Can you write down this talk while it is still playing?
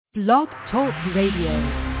Blog Talk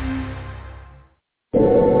Radio.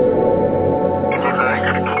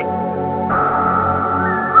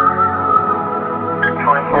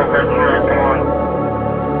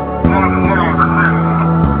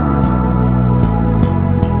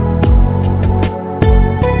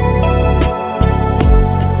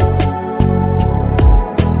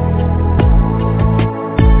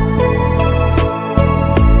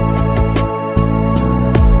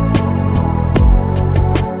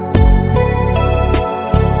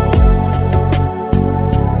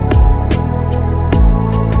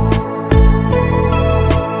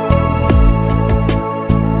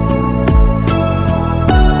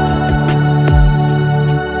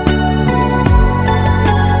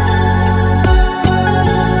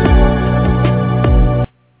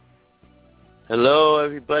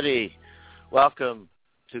 Welcome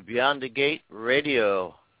to Beyond the Gate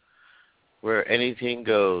Radio, where anything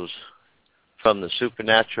goes, from the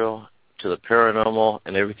supernatural to the paranormal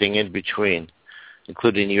and everything in between,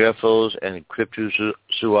 including UFOs and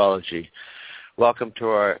cryptozoology. Welcome to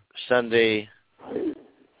our Sunday,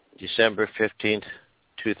 December 15th,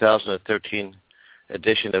 2013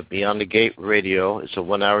 edition of Beyond the Gate Radio. It's a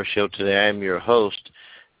one-hour show today. I am your host,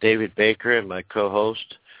 David Baker, and my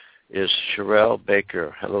co-host is Sherelle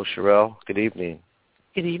Baker. Hello, Sherelle. Good evening.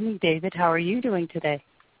 Good evening, David. How are you doing today?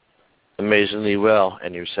 Amazingly well.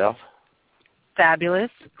 And yourself? Fabulous.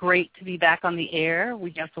 Great to be back on the air.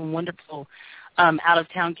 We have some wonderful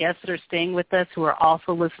out-of-town guests that are staying with us who are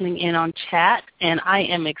also listening in on chat. And I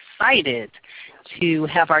am excited to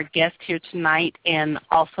have our guest here tonight and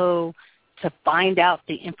also to find out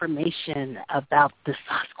the information about the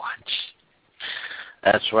Sasquatch.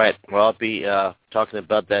 That's right. Well, I'll be talking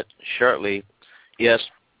about that shortly. Yes,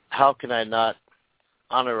 how can I not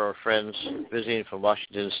honor our friends visiting from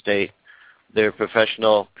Washington State? They're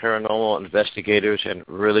professional paranormal investigators and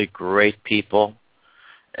really great people.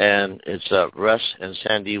 And it's Russ and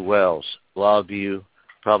Sandy Wells. A lot of you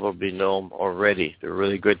probably know them already. They're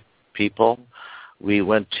really good people. We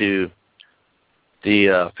went to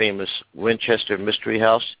the famous Winchester Mystery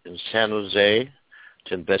House in San Jose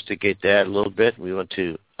to investigate that a little bit. We went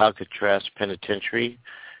to Alcatraz Penitentiary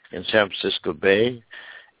in San Francisco Bay,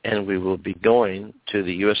 and we will be going to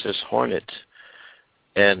the USS Hornet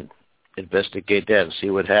and investigate that and see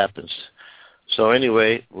what happens. So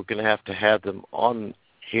anyway, we're going to have them on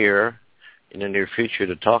here in the near future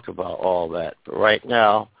to talk about all that. But right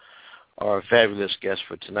now, our fabulous guest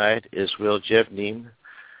for tonight is Jevning.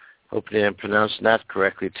 Hopefully I'm pronouncing that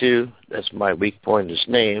correctly, too. That's my weak point in his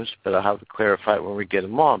names, but I'll have to clarify it when we get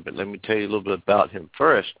him on. But let me tell you a little bit about him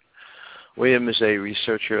first. William is a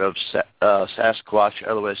researcher of Sasquatch,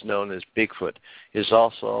 otherwise known as Bigfoot. He's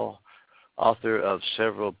also author of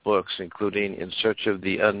several books, including In Search of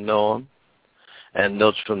the Unknown and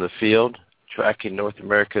Notes from the Field, Tracking North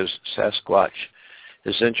America's Sasquatch.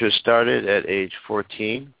 His interest started at age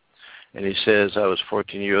 14, and he says, I was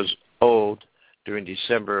 14 years old during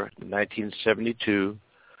December 1972,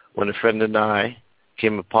 when a friend and I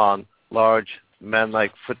came upon large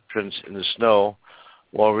manlike footprints in the snow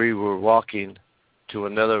while we were walking to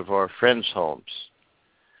another of our friends' homes.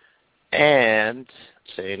 And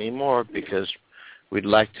say any more because we'd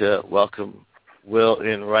like to welcome Will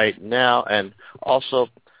in right now and also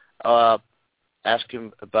ask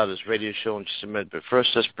him about his radio show in just a minute. But first,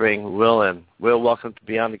 let's bring Will in. Will, welcome to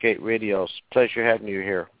Beyond the Gate Radio. It's a pleasure having you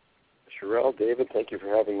here. Sherelle, David, thank you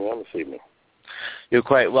for having me on this evening. You're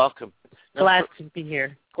quite welcome. Glad to be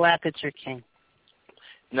here. Glad that you came.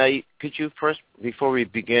 Now, could you first, before we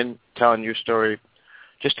begin telling your story,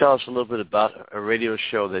 just tell us a little bit about a radio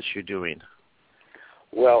show that you're doing?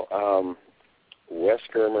 Well, Wes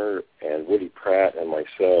Germer and Woody Pratt and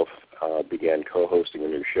myself began co-hosting a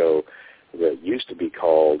new show that used to be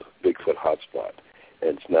called Bigfoot Hotspot.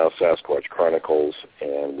 It's now Sasquatch Chronicles,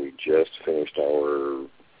 and we just finished our,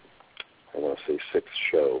 I want to say, sixth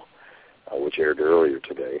show, which aired earlier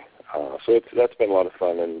today. So that's been a lot of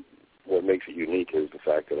fun, and what makes it unique is the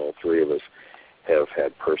fact that all three of us have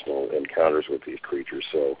had personal encounters with these creatures.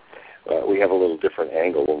 So we have a little different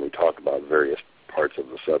angle when we talk about various parts of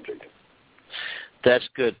the subject. That's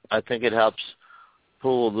good. I think it helps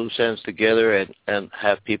pull loose ends together and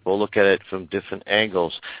have people look at it from different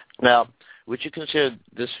angles. Now, would you consider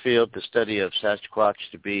this field, the study of Sasquatch,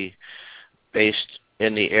 to be based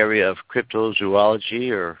in the area of cryptozoology,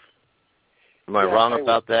 or am I wrong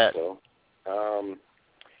about that? So.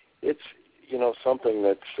 It's, something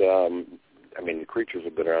that's, the creatures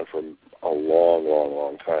have been around for a long, long,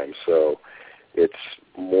 long time, so it's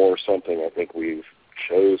more something I think we've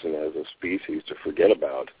chosen as a species to forget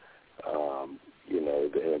about.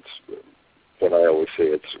 It's when I always say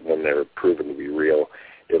it's when they're proven to be real,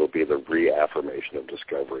 it'll be the reaffirmation of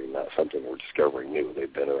discovery, not something we're discovering new.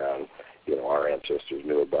 They've been around, our ancestors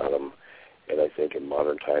knew about them, and I think in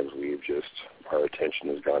modern times our attention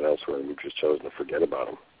has gone elsewhere, and we've just chosen to forget about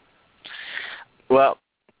them. Well,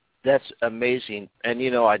 that's amazing. And,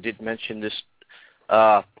 I did mention this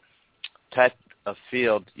type of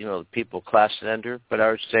field, people class it under, but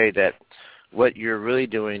I would say that what you're really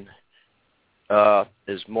doing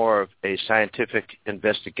is more of a scientific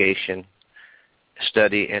investigation,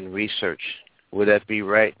 study, and research. Would that be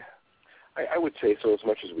right? I would say so, as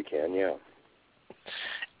much as we can, yeah.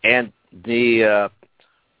 And the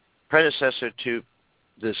predecessor to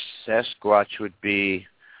the Sasquatch would be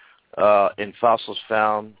in fossils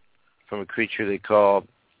found from a creature they call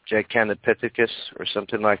Gigantopithecus or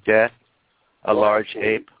something like that, large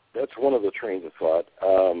ape. That's one of the trains of thought.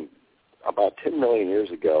 About 10 million years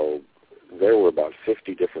ago, there were about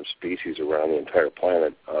 50 different species around the entire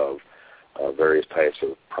planet of various types of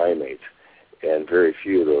primates, and very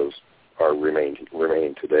few of those are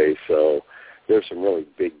remaining today. So there's some really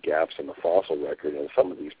big gaps in the fossil record, and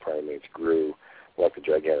some of these primates grew, like the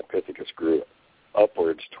Gigantopithecus, grew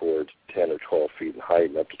upwards towards 10 or 12 feet in height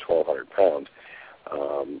and up to 1,200 pounds.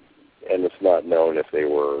 And it's not known if they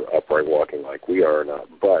were upright walking like we are or not,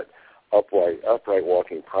 but upright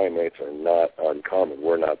walking primates are not uncommon.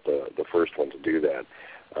 We're not the first one to do that.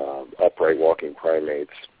 Upright walking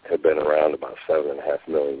primates have been around about 7.5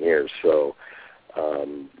 million years, so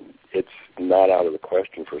it's not out of the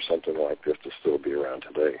question for something like this to still be around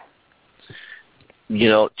today.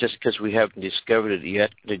 Just because we haven't discovered it yet,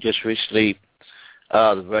 they just recently,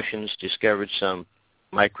 the Russians discovered some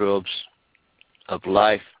microbes of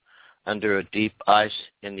life under a deep ice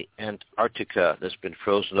in the Antarctica that's been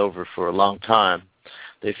frozen over for a long time.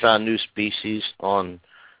 They found new species on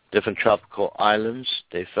different tropical islands.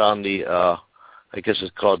 They found the, I guess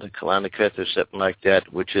it's called the Kalanaketh or something like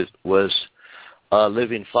that, which was a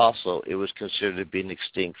living fossil. It was considered to be an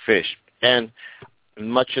extinct fish. And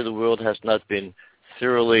much of the world has not been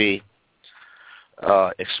thoroughly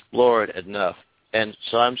explored enough. And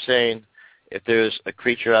so I'm saying if there's a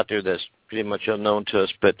creature out there that's pretty much unknown to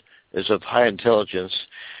us but is of high intelligence,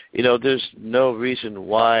 there's no reason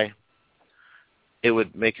why it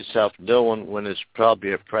would make itself known when it's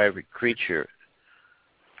probably a private creature.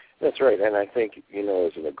 That's right, and I think,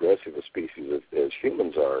 as an aggressive a species as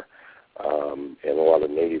humans are, and a lot of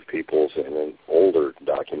native peoples and then older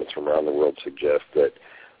documents from around the world suggest that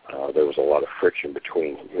there was a lot of friction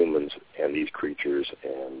between humans and these creatures,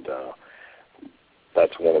 and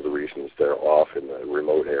that's one of the reasons they're off in the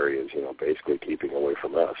remote areas, basically keeping away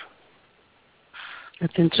from us.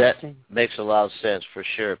 That's interesting. That makes a lot of sense, for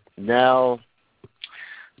sure. Now,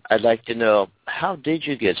 I'd like to know, how did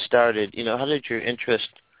you get started? How did your interest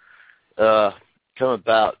come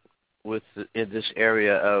about in this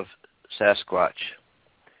area of Sasquatch?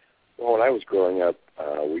 Well, when I was growing up,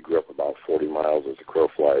 we grew up about 40 miles as the crow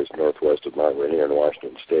flies northwest of Mount Rainier in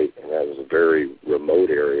Washington State, and that was a very remote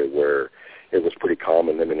area where it was pretty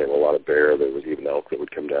common. I mean, there were a lot of bear. There was even elk that would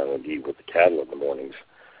come down and eat with the cattle in the mornings.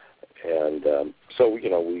 And so,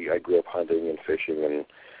 I grew up hunting and fishing and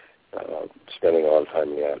spending a lot of time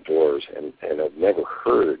in the outdoors, and I've never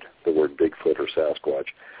heard the word Bigfoot or Sasquatch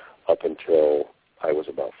up until I was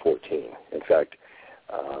about 14. In fact,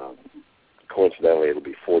 coincidentally, it'll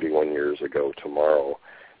be 41 years ago tomorrow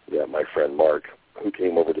that my friend Mark, who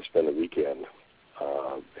came over to spend the weekend,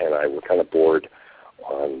 and I were kind of bored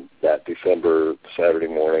on that December Saturday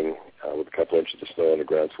morning with a couple inches of snow on the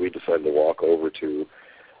ground, so we decided to walk over to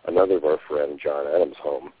another of our friend John Adams'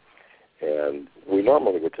 home. And we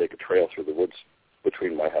normally would take a trail through the woods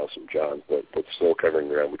between my house and John's, but with snow covering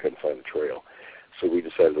the ground, we couldn't find a trail. So we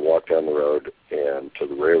decided to walk down the road and to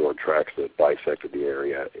the railroad tracks that bisected the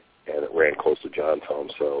area, and it ran close to John's home,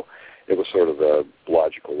 so it was sort of a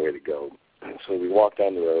logical way to go. So we walked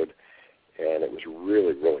down the road, and it was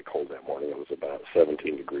really, really cold that morning. It was about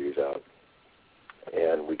 17 degrees out.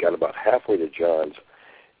 And we got about halfway to John's,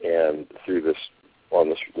 and on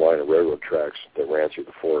this line of railroad tracks that ran through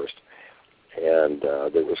the forest. And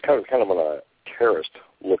there was kind of on a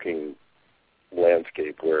terraced-looking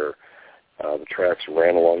landscape where the tracks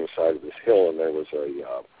ran along the side of this hill, and there was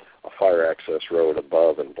a fire access road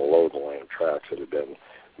above and below the line of tracks that had been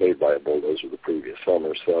made by a bulldozer the previous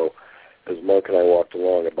summer. So as Mark and I walked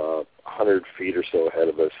along about 100 feet or so ahead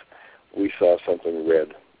of us, we saw something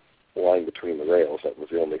red lying between the rails. That was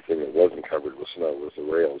the only thing that wasn't covered with snow, was the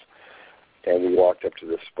rails. And we walked up to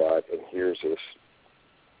this spot, and here's this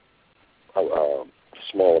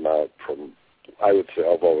small amount from, I would say,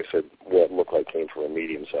 I've always said what looked like came from a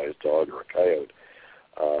medium-sized dog or a coyote,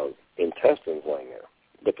 intestines laying there.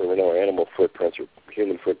 But there were no animal footprints or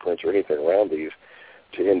human footprints or anything around these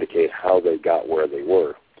to indicate how they got where they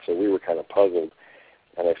were. So we were kind of puzzled.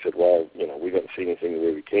 And I said, well, we didn't see anything the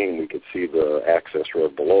way we came. We could see the access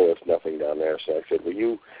road below us, nothing down there. So I said, will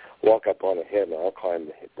you walk up on ahead and I'll climb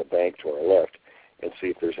the bank to our left and see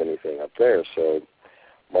if there's anything up there. So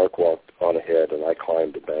Mark walked on ahead and I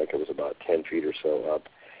climbed the bank. It was about 10 feet or so up.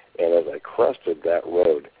 And as I crested that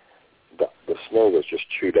road, the snow was just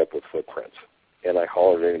chewed up with footprints. And I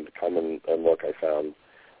hollered in to come and look. I found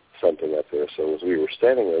something up there. So as we were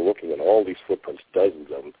standing there looking at all these footprints, dozens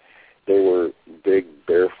of them, they were big,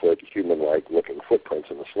 barefoot, human-like looking footprints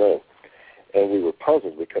in the snow. And we were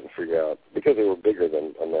puzzled. We couldn't figure out, because they were bigger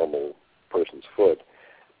than a normal person's foot,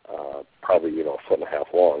 probably, a foot and a half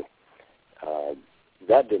long.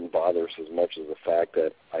 That didn't bother us as much as the fact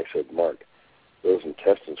that I said, Mark, those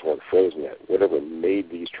intestines weren't frozen yet. Whatever made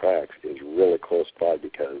these tracks is really close by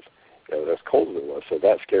because that's colder than it was. So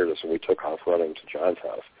that scared us, and we took off running to John's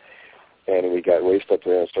house. And we got raced up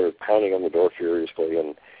there and started pounding on the door furiously,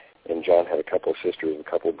 and John had a couple of sisters and a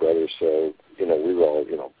couple of brothers, so, we were all,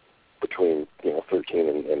 between,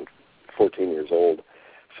 13 and 14 years old.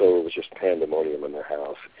 So it was just pandemonium in their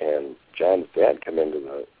house. And John's dad came into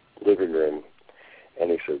the living room, and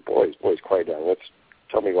he said, boys, quiet down.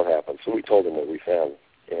 Tell me what happened. So we told him what we found.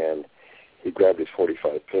 And he grabbed his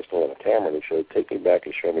 .45 pistol and a camera, and he said, take me back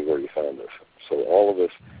and show me where you found this. So all of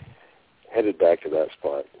us headed back to that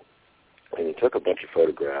spot, and he took a bunch of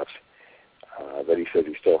photographs that he said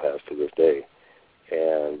he still has to this day,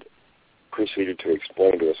 and proceeded to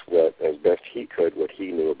explain to us as best he could, what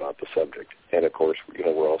he knew about the subject. And, of course,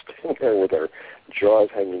 we're all standing there with our jaws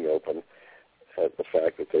hanging open at the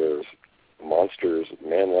fact that there's monsters,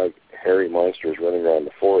 man-like hairy monsters running around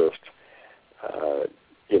the forest.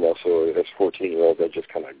 So as 14-year-olds, that just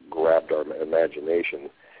kind of grabbed our imagination,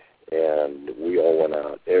 and we all went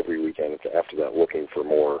out every weekend after that looking for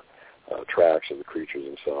more tracks of the creatures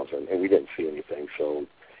themselves, and we didn't see anything. So,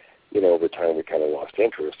 over time we kind of lost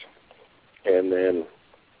interest. And then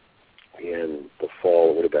in the fall,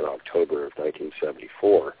 it would have been October of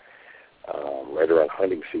 1974, right around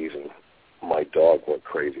hunting season, my dog went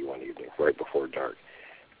crazy one evening, right before dark.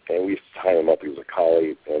 And we used to tie him up. He was a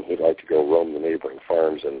collie, and he'd like to go roam the neighboring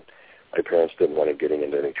farms, and my parents didn't want him getting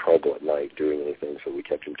into any trouble at night doing anything, so we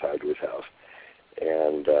kept him tied to his house.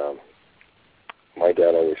 And my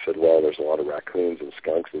dad always said, well, there's a lot of raccoons and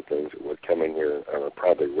skunks and things that would come in here and are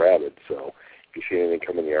probably rabid, so if you see anything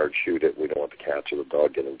come in the yard, shoot it. We don't want the cats or the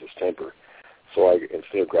dog getting distemper. So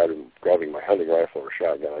instead of grabbing my hunting rifle or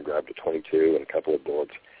shotgun, I grabbed a .22 and a couple of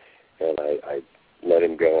bullets, and I let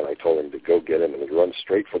him go, and I told him to go get him, and he'd run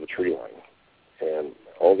straight for the tree line. And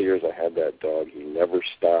all the years I had that dog, he never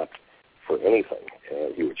stopped for anything.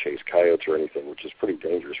 He would chase coyotes or anything, which is pretty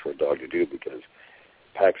dangerous for a dog to do because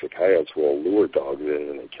packs of coyotes will lure dogs in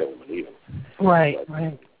and they kill them and eat them. Right.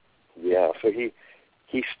 Yeah, so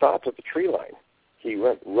he stopped at the tree line. He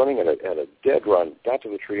went running at a dead run, got to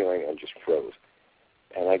the tree line, and just froze.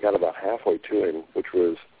 And I got about halfway to him, which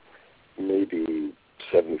was maybe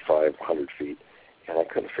 75, 100 feet, and I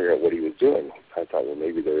couldn't figure out what he was doing. I thought, well,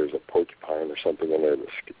 maybe there's a porcupine or something in there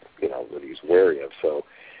that he's wary of. So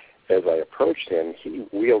as I approached him, he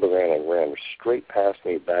wheeled around and ran straight past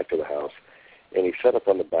me back to the house, and he sat up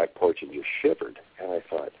on the back porch and just shivered. And I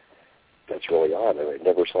thought, that's really odd. I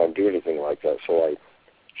never saw him do anything like that. So I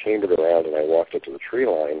chambered around and I walked up to the tree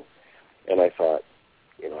line, and I thought,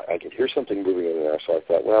 I could hear something moving in there. So I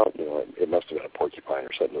thought, well, it must have been a porcupine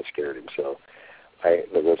or something that scared him. So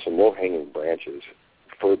there were some low-hanging branches,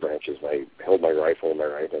 fir branches, and I held my rifle in my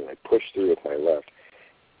right hand, and I pushed through with my left.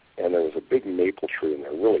 And there was a big maple tree in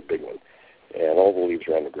there, a really big one, and all the leaves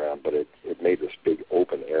were on the ground, but it made this big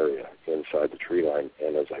open area inside the tree line.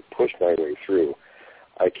 And as I pushed my way through,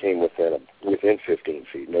 I came within 15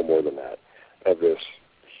 feet, no more than that, of this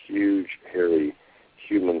huge, hairy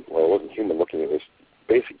human. Well, it wasn't human looking. It was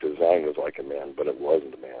basic design was like a man, but it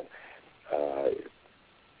wasn't a man.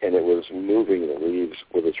 And it was moving the leaves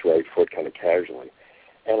with its right foot kind of casually.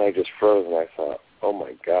 And I just froze, and I thought, oh,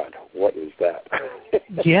 my God, what is that?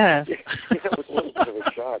 Yes. It was a little bit of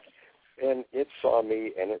a shock. And it saw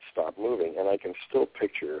me, and it stopped moving. And I can still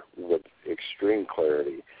picture with extreme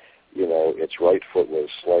clarity, its right foot was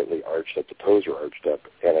slightly arched up. The toes were arched up,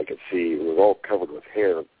 and I could see it was all covered with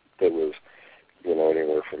hair that was,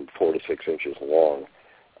 anywhere from 4 to 6 inches long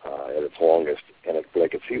at its longest. And I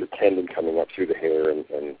could see the tendon coming up through the hair and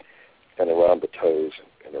around the toes.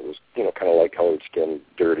 And it was, kind of like colored skin,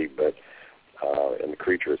 dirty, but and the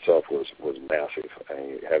creature itself was massive.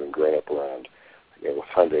 Having grown up around, with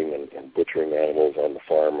hunting and butchering animals on the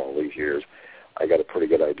farm all these years, I got a pretty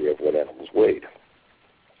good idea of what animals weighed.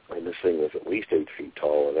 And this thing was at least 8 feet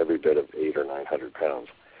tall and every bit of 800 or 900 pounds.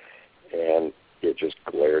 And it just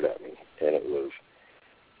glared at me. And it was,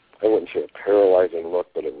 I wouldn't say a paralyzing look,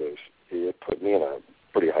 but it put me in a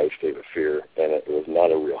pretty high state of fear, and it was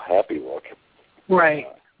not a real happy look. Right,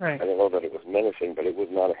 right. I don't know that it was menacing, but it was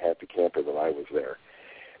not a happy camper that I was there.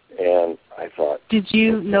 And I thought... Did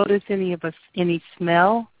you notice any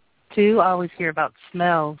smell, too? I always hear about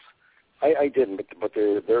smells. I didn't, but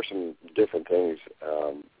there are some different things,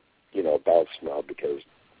 about smell, because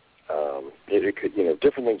it could,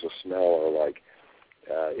 different things with smell are like,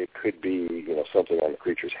 it could be, something on the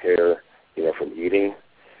creature's hair, from eating,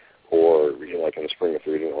 or, like in the spring if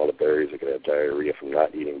they're eating a lot of berries, they could have diarrhea from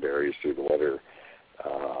not eating berries through the winter.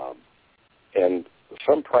 And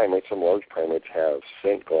some large primates have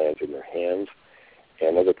scent glands in their hands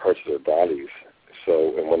and other parts of their bodies.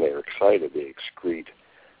 So, and when they're excited, they excrete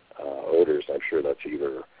odors. I'm sure that's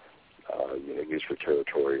either used for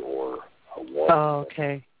territory or a warning. Oh,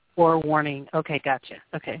 okay. Or a warning. Okay, gotcha.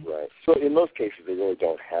 Okay. Right. So in most cases, they really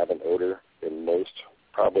don't have an odor. In most,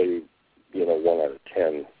 probably, 1 out of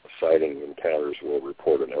 10 sighting encounters will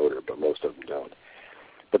report an odor, but most of them don't.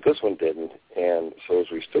 But this one didn't. And so as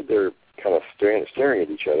we stood there kind of staring at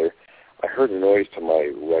each other, I heard a noise to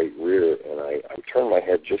my right rear, and I turned my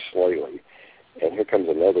head just slightly, and here comes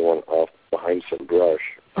another one off behind some brush.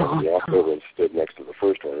 And the alcove stood next to the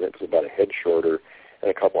first one, and it was about a head shorter and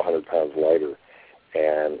a couple 100 pounds lighter.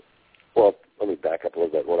 And, well, let me back up a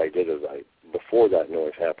little bit. What I did is before that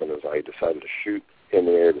noise happened, I decided to shoot in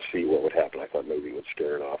the air to see what would happen. I thought maybe it would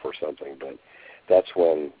scare it off or something, but that's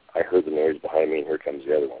when I heard the noise behind me, and here comes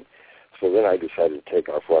the other one. So then I decided to take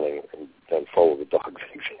off running and then follow the dog's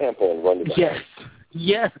example and run to the house.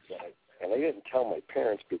 Yes. And I didn't tell my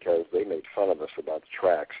parents because they made fun of us about the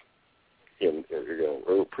tracks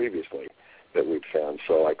previously that we'd found.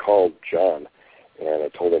 So I called John, and I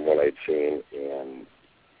told him what I'd seen, and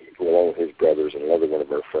along with his brothers and another one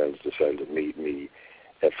of our friends decided to meet me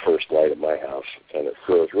at first light at my house. And it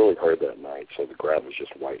was really hard that night, so the ground was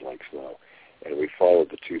just white like snow. And we followed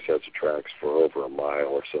the 2 sets of tracks for over a mile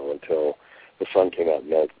or so until the sun came out and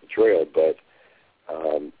melted the trail. But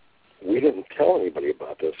we didn't tell anybody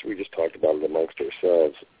about this. We just talked about it amongst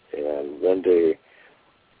ourselves. And one day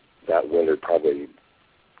that winter, probably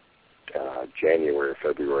January or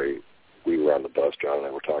February, we were on the bus, John and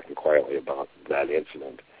I were talking quietly about that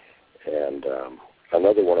incident. And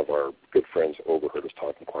another one of our good friends overheard us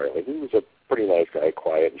talking quietly. He was a pretty nice guy,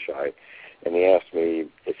 quiet and shy. And he asked me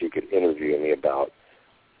if he could interview me about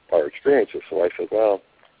our experiences. So I said, well,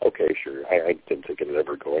 okay, sure. I didn't think it would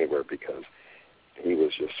ever go anywhere because he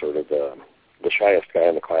was just sort of the shyest guy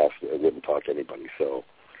in the class that wouldn't talk to anybody. So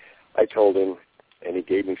I told him, and he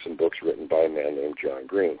gave me some books written by a man named John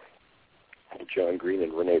Green. John Green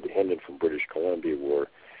and Rene Hendon from British Columbia were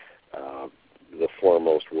the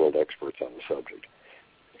foremost world experts on the subject.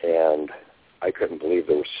 And I couldn't believe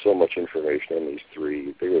there was so much information in these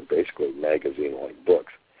 3. They were basically magazine-like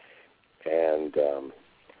books. And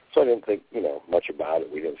so I didn't think, much about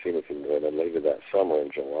it. We didn't see anything more. Then later that summer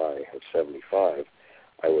in July of 75,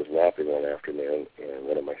 I was napping one afternoon, and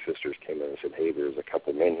one of my sisters came in and said, hey, there's a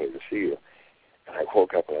couple men here to see you. And I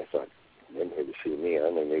woke up and I thought, men here to see me? I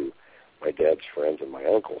only knew my dad's friends and my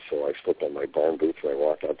uncle. So I slipped on my barn boots and I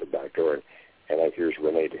walked out the back door, and I here's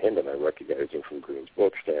Rene Hendon. I recognized him from Green's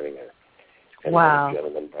book standing there. And wow. A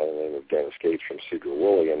gentleman by the name of Dennis Gates from Cedar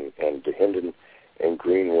Woolley, and Hendon and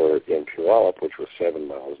Green were in Puyallup, which was 7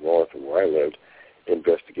 miles north of where I lived,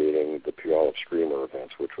 investigating the Puyallup Screamer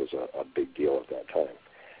events, which was a big deal at that time.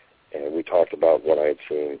 And we talked about what I had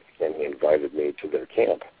seen, and he invited me to their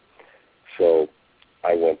camp. So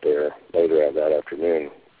I went there later that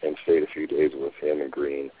afternoon and stayed a few days with him and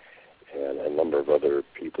Green and a number of other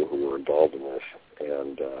people who were involved in this.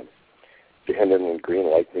 And Hendon and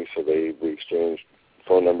Green liked me, so we exchanged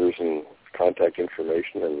phone numbers and contact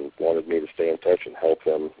information and wanted me to stay in touch and help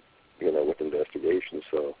them, with investigations.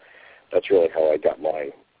 So that's really how I got my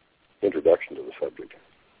introduction to the subject.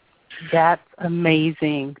 That's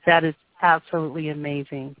amazing. That is absolutely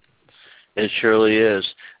amazing. It surely is.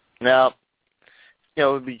 Now,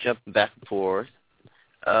 we'll be jumping back and forth.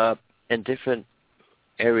 In different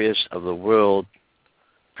areas of the world,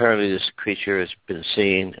 apparently this creature has been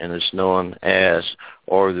seen and is known as,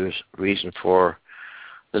 or there's reason for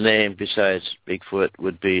the name besides Bigfoot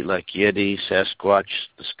would be like Yeti, Sasquatch,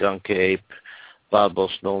 the skunk ape, Bobo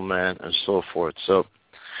snowman, and so forth. So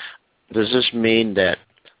does this mean that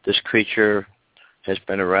this creature has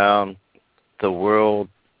been around the world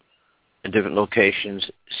in different locations,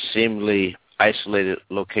 seemingly isolated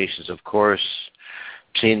locations, of course,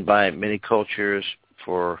 seen by many cultures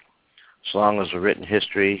for as long as the written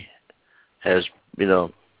history has, as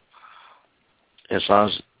long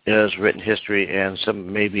as there's written history, and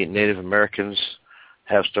some maybe Native Americans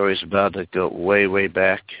have stories about that go way, way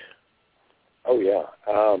back. Oh, yeah.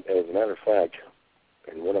 As a matter of fact,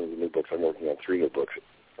 in one of the new books, I'm working on 3 new books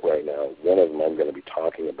right now. One of them I'm going to be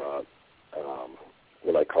talking about,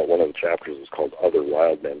 what I call, one of the chapters is called Other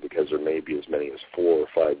Wild Men, because there may be as many as 4 or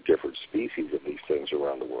 5 different species of these things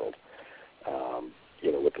around the world,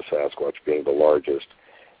 with the Sasquatch being the largest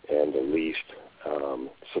and the least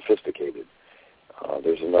sophisticated.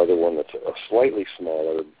 There's another one that's slightly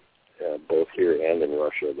smaller, both here and in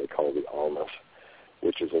Russia. They call the almas,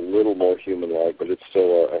 which is a little more human-like, but it's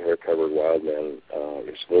still a hair-covered wild man.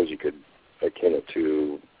 I suppose you could akin it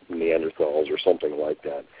to Neanderthals or something like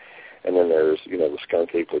that. And then there's, the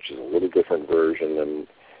skunk ape, which is a little different version,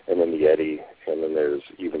 and then the Yeti, and then there's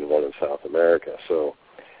even one in South America. So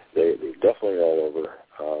they're definitely all over.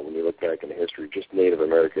 When you look back in the history, just Native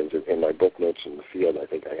Americans, in my book notes in the field, I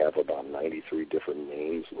think I have about 93 different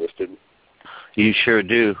names listed. You sure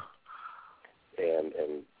do. And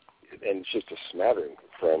it's just a smattering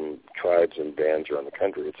from tribes and bands around the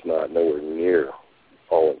country. It's not nowhere near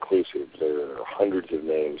all-inclusive. There are hundreds of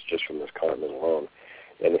names just from this continent alone.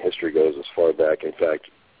 And the history goes as far back. In fact,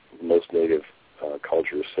 most native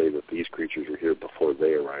cultures say that these creatures were here before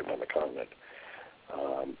they arrived on the continent.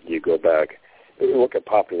 You go back, look at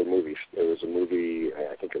popular movies. There was a movie,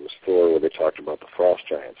 I think it was Thor, where they talked about the frost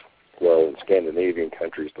giants. Well, in Scandinavian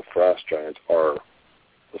countries, the frost giants are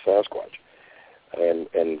the Sasquatch.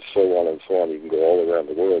 And so on and so on. You can go all around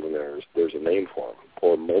the world, and there's a name for them,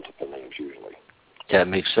 or multiple names usually. That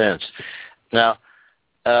makes sense. Now,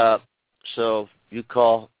 so you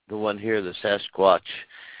call the one here the Sasquatch.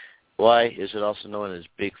 Why is it also known as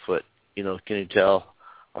Bigfoot? Can you tell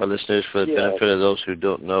our listeners, for the benefit of those who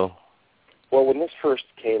don't know? Well, when this first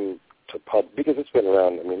came to because it's been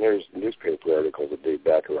around, there's newspaper articles that date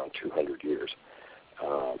back around 200 years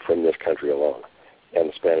from this country alone. And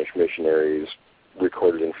the Spanish missionaries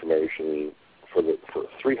recorded information for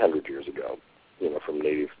 300 years ago, from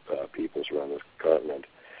native peoples around this continent.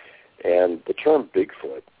 And the term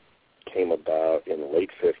Bigfoot came about in the late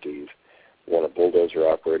 50s when a bulldozer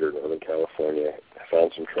operator in Northern California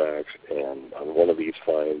found some tracks, and on one of these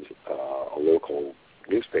finds, a local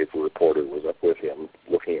newspaper reporter was up with him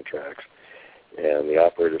looking at tracks, and the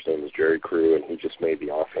operator's name was Jerry Crew, and he just made the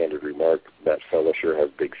offhanded remark, "That fella sure has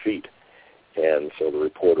big feet." And so the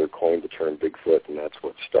reporter coined the term Bigfoot, and that's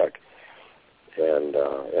what stuck. And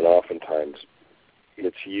oftentimes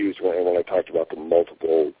it's used when I talked about the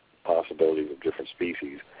multiple possibilities of different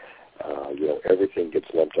species. Everything gets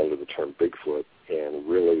lumped under the term Bigfoot, and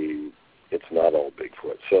really it's not all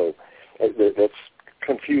Bigfoot. So that's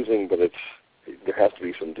confusing, but there has to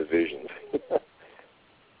be some divisions.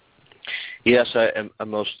 Yes, I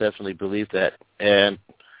most definitely believe that. And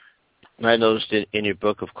I noticed in your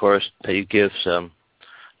book, of course, that you give some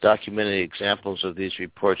documented examples of these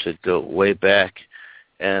reports that go way back,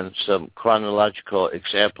 and some chronological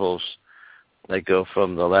examples that go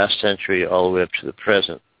from the last century all the way up to the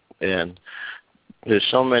present. And there's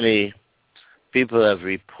so many people that have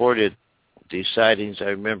reported these sightings. I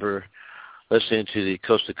remember listening to the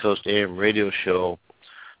Coast to Coast AM radio show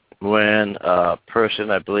when a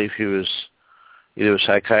person, I believe he was either a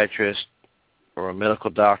psychiatrist or a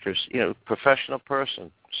medical doctor, professional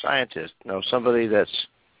person, scientist, somebody that's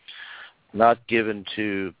not given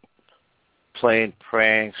to playing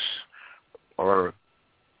pranks or,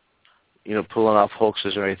 pulling off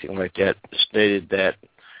hoaxes or anything like that, stated that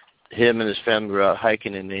him and his family were out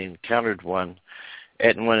hiking and they encountered one,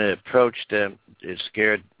 and when it approached them, it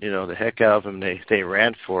scared, the heck out of them. They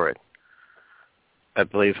ran for it. I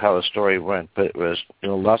believe how the story went, but it was,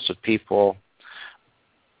 lots of people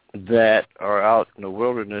that are out in the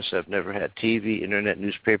wilderness, have never had TV, internet,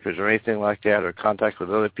 newspapers, or anything like that, or contact with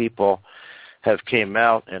other people, have came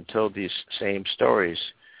out and told these same stories.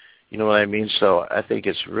 You know what I mean? So I think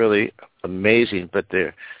it's really amazing, but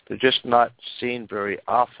they're just not seen very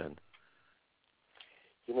often.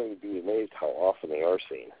 You'd be amazed how often they are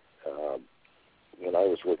seen. When I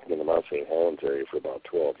was working in the Mount St. Helens area for about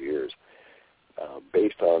 12 years,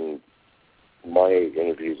 based on my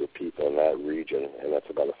interviews with people in that region, and that's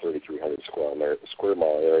about a 3,300 square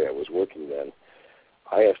mile area I was working in,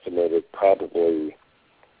 I estimated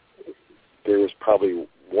there was probably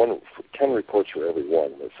 10 reports for every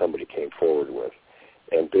one that somebody came forward with.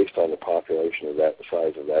 And based on the population of that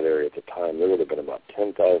size of that area at the time, there would have been about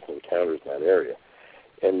 10,000 encounters in that area.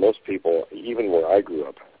 And most people, even where I grew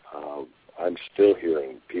up, I'm still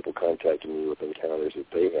hearing people contacting me with encounters that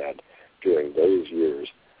they had during those years,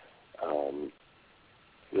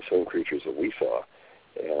 the same creatures that we saw.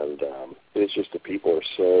 And it's just that people are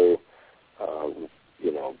so,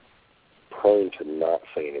 prone to not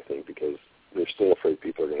say anything because they're still afraid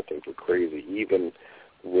people are going to think they're crazy, even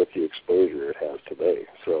with the exposure it has today.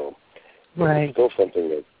 So it's still something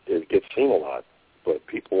that it gets seen a lot, but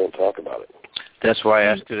people won't talk about it. That's why I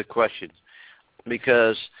asked you the question,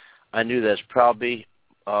 because I knew that's probably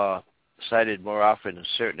cited more often in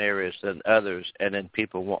certain areas than others, and then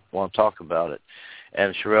people won't talk about it.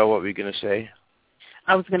 And Sherelle, what were you going to say?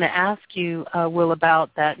 I was going to ask you, Will, about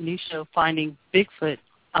that new show, Finding Bigfoot,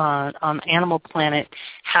 on Animal Planet,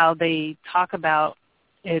 how they talk about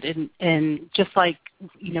it, and just like,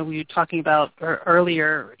 we were talking about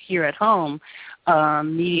earlier here at home,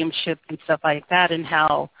 mediumship and stuff like that, and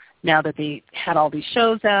how now that they had all these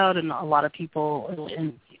shows out and a lot of people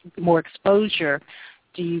and more exposure,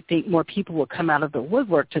 do you think more people will come out of the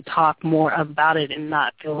woodwork to talk more about it and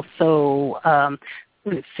not feel so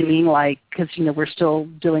seeming like, because, we're still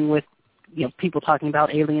dealing with, people talking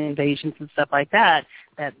about alien invasions and stuff like that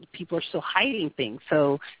people are still hiding things.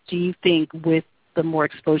 So do you think with the more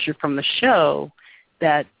exposure from the show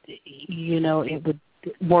that,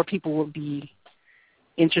 more people will be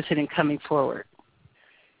interested in coming forward?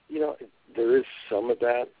 There is some of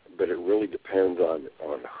that, but it really depends on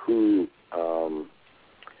who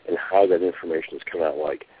and how that information has come out.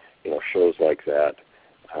 Like, shows like that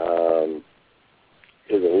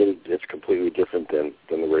it's completely different than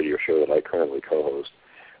the radio show that I currently co-host,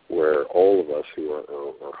 where all of us who are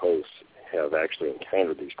hosts have actually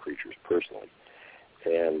encountered these creatures personally.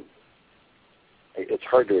 And it's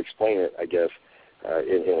hard to explain it, I guess.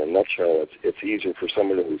 In a nutshell, it's easier for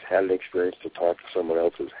someone who's had an experience to talk to someone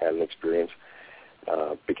else who's had an experience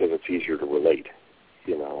because it's easier to relate,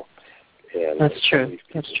 And that's true. These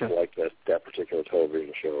That's true. Like that particular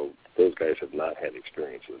television show, those guys have not had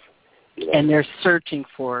experiences. And they're searching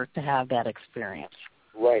to have that experience.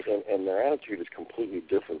 Right, and their attitude is completely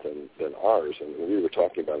different than ours. And we were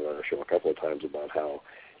talking about it on our show a couple of times about how,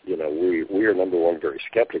 we are, number one, very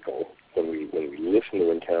skeptical. When we listen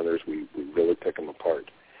to encounters, we really pick them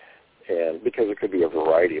apart. And because it could be a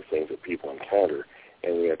variety of things that people encounter,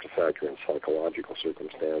 and we have to factor in psychological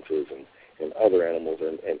circumstances and other animals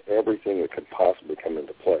and everything that could possibly come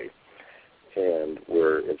into play. And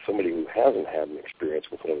where it's somebody who hasn't had an experience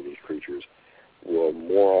with one of these creatures will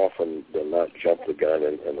more often than not jump the gun,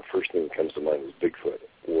 and the first thing that comes to mind is Bigfoot,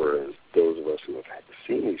 whereas those of us who have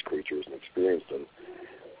seen these creatures and experienced them,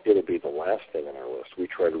 it'll be the last thing on our list. We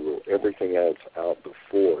try to rule everything else out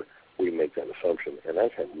before we make that assumption, and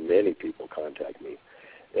I've had many people contact me,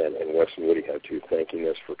 and Wes and Woody have too, thanking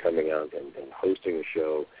us for coming out and hosting the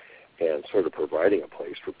show and sort of providing a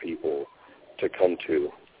place for people to come to.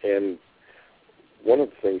 And one of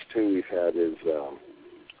the things, too, we've had is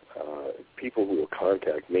people who will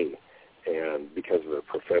contact me, and because of their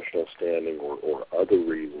professional standing or other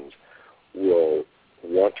reasons, will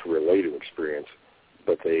want to relate an experience,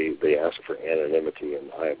 but they ask for anonymity,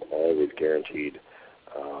 and I have always guaranteed,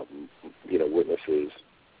 witnesses,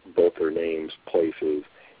 both their names, places,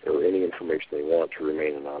 or any information they want to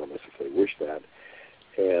remain anonymous if they wish that.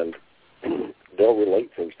 And they'll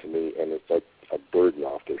relate things to me, and it's like a burden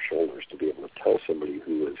off their shoulders to be able to tell somebody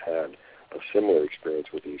who has had a similar experience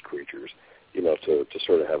with these creatures, to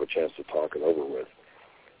sort of have a chance to talk it over with.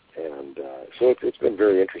 And so it's been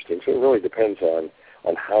very interesting. So it really depends on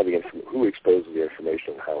how who exposes the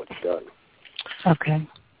information and how it's done. Okay.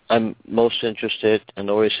 I'm most interested, and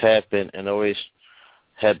always have been, and always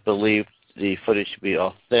have believed the footage to be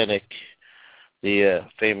authentic. The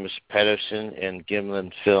famous Patterson and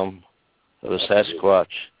Gimlin film of the Sasquatch,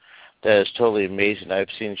 that is totally amazing. I've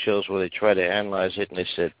seen shows where they try to analyze it, and they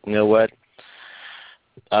said, you know what?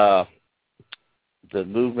 The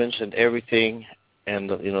movements and everything,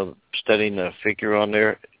 and studying the figure on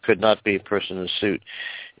there could not be a person in a suit.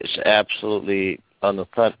 It's absolutely an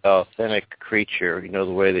authentic creature. The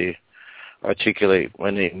way they articulate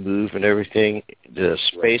when they move and everything, the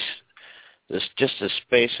space, just the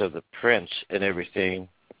space of the prints and everything,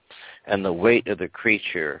 and the weight of the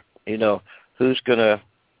creature. Who's going to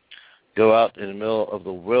go out in the middle of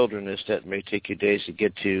the wilderness that may take you days to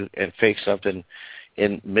get to and fake something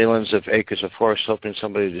in millions of acres of forest, hoping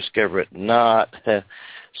somebody will discover it? Not.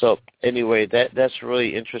 So anyway, that's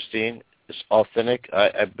really interesting. It's authentic.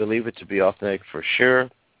 I believe it to be authentic for sure.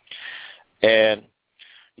 And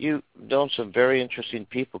you've known some very interesting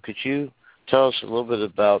people. Could you tell us a little bit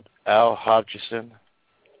about Al Hodgson?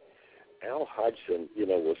 Al Hodgson,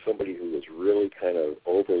 was somebody who was really kind of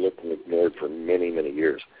overlooked and ignored for many, many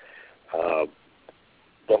years.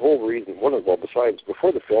 the whole reason, besides,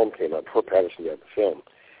 before the film came out, before Patterson got the film,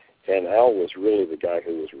 and Al was really the guy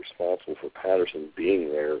who was responsible for Patterson being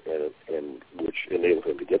there, and which enabled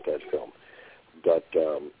him to get that film. But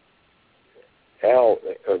Al,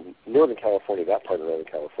 Northern California, that part of Northern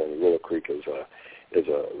California, Willow Creek is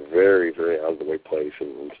a very, very out-of-the-way place,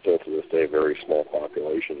 and still to this day a very small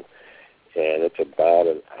population. And it's about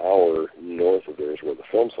an hour north of there is where the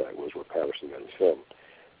film site was, where Patterson got his film.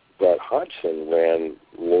 But Hodgson ran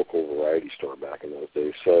local variety store back in those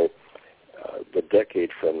days, so the decade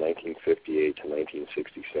from 1958 to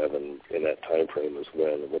 1967, in that time frame, is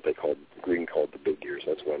when what Green called the big years.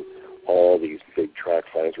 That's when all these big track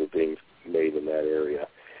finds were being made in that area,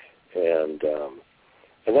 and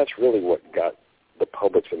that's really what got the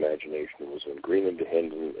public's imagination. Was when Green and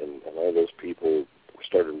DeHenden and all those people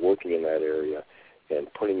started working in that area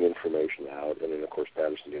and putting information out, and then of course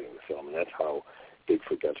Patterson getting the film, and that's how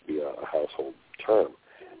Bigfoot got to be a household term.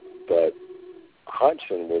 But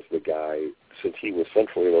Hodgson was the guy, since he was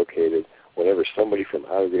centrally located, whenever somebody from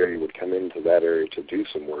out of the area would come into that area to do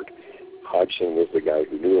some work, Hodgson was the guy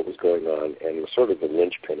who knew what was going on and was sort of the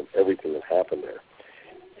linchpin of everything that happened there.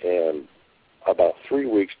 And about 3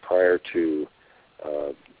 weeks prior to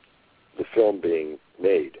the film being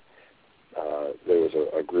made, there was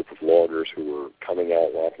a group of loggers who were coming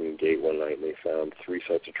out walking the gate one night, and they found 3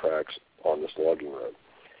 sets of tracks on this logging road.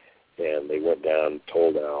 And they went down,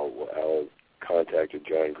 told Al. Al contacted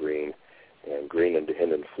John Green, and Green and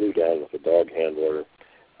DeHenden flew down with a dog handler.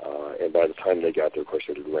 And by the time they got there, of course,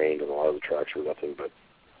 it had rained, and a lot of the tracks were nothing but,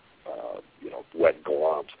 wet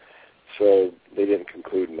globs. So they didn't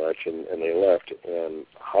conclude much, and they left. And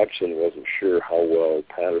Hodgson wasn't sure how well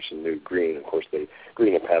Patterson knew Green. Of course,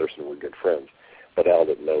 Green and Patterson were good friends, but Al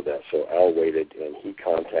didn't know that. So Al waited, and he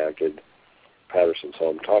contacted Patterson's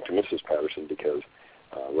home, talked to Mrs. Patterson, because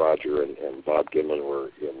Roger and Bob Gimlin were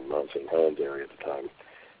in Mount St. Helens area at the time.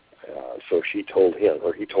 So he told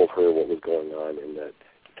her what was going on, and that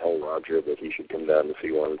to tell Roger that he should come down if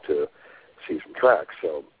he wanted to see some tracks.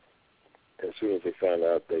 So as soon as they found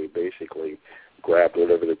out, they basically grabbed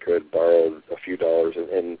whatever they could, borrowed a few dollars,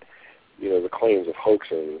 and the claims of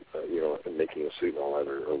hoaxing, and making a suit and all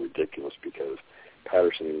that are ridiculous, because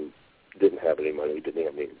Patterson didn't have any money, didn't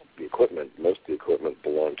have any the equipment. Most of the equipment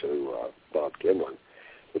belonged to Bob Gimlin,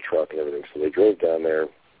 the truck and everything. So they drove down there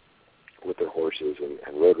with their horses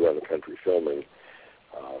and rode around the country filming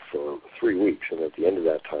for 3 weeks. And at the end of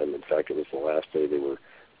that time, in fact, it was the last day, they were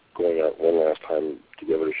going out one last time to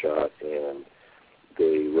give it a shot, and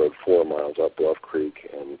they rode 4 miles up Bluff Creek,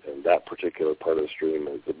 and that particular part of the stream,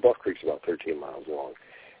 the Bluff Creek's about 13 miles long,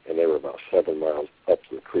 and they were about 7 miles up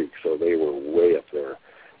the creek, so they were way up there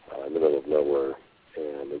in the middle of nowhere,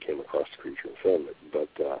 and they came across the creature and filmed it.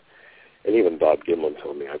 But and even Bob Gimlin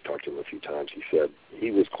told me, I've talked to him a few times, he said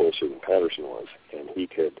he was closer than Patterson was, and he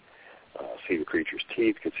could see the creature's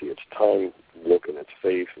teeth, could see its tongue, look in its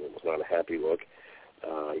face, and it was not a happy look.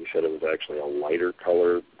 He said it was actually a lighter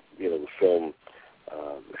color. The film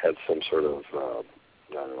had some sort of, I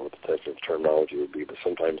don't know what the technical terminology would be, but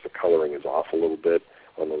sometimes the coloring is off a little bit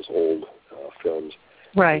on those old films.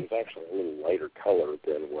 Right. It was actually a little lighter color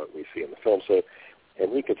than what we see in the film. So,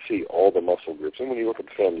 and we could see all the muscle groups. And when you look at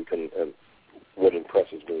the film, you can, and what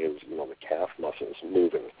impresses me is, the calf muscles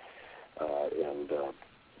moving. And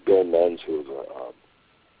Bill Munns, who was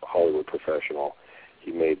a Hollywood professional,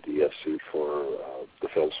 he made the suit for the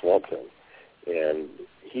film Swamp Thing. And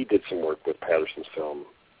he did some work with Patterson's film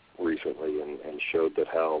recently and showed that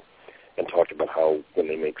and talked about how when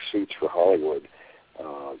they make suits for Hollywood,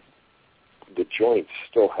 the joints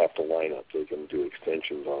still have to line up. They can do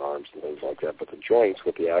extensions on arms and things like that, but the joints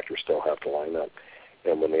with the actors still have to line up.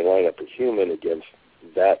 And when they line up a human against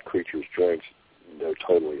that creature's joints, they're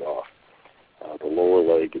totally off. The lower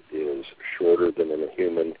leg is shorter than in a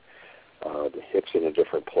human. The hip's in a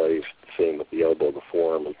different place. Same with the elbow. The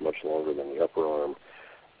forearm is much longer than the upper arm.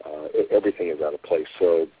 Everything is out of place.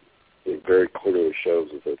 So it very clearly shows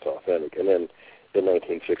that it's authentic. And then in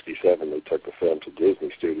 1967, they took the film to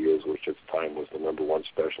Disney Studios, which at the time was the #1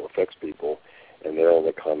 special effects people, and their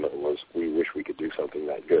only comment was, "We wish we could do something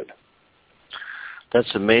that good."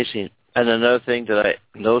 That's amazing. And another thing that I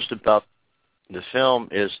noticed about the film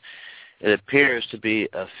is it appears to be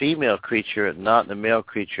a female creature and not a male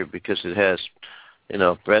creature, because it has,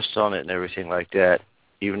 breasts on it and everything like that.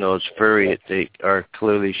 Even though it's furry, they are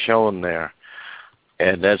clearly shown there.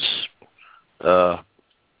 And that's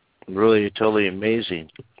really totally amazing.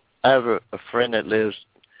 I have a friend that lives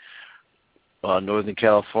Northern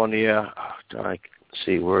California.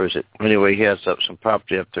 See, where is it? Anyway, he has some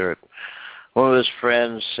property up there. One of his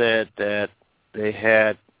friends said that they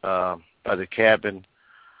had by the cabin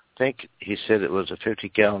think he said it was a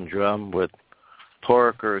 50-gallon drum with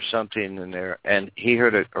pork or something in there, and he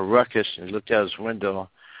heard a ruckus, and he looked out his window,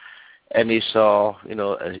 and he saw,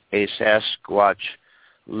 a Sasquatch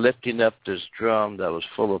lifting up this drum that was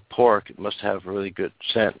full of pork. It must have a really good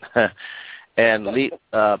scent, and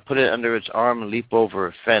put it under its arm and leap over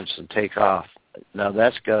a fence and take off. Now,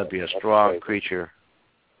 that's got to be a strong creature.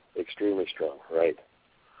 Extremely strong, right?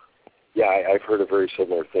 Yeah, I've heard of very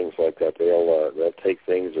similar things like that. They'll take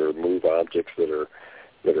things or move objects that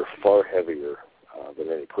are far heavier than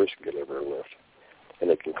any person could ever lift, and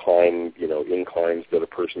they can climb, inclines that a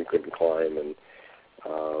person couldn't climb, and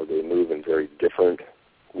they move in very different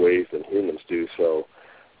ways than humans do. So,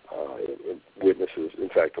 witnesses, in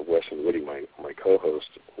fact, Wes and Woody, my co-host,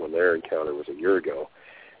 when their encounter was a year ago,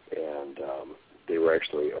 and they were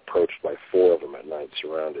actually approached by 4 of them at night,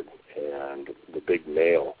 surrounded, and the big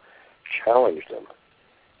male challenged them,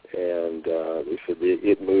 and they said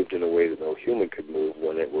it moved in a way that no human could move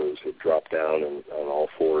when it dropped down and on all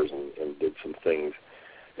fours and did some things.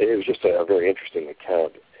 It was just a very interesting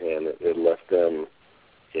account, and it left them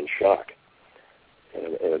in shock,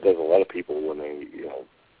 and it does a lot of people when they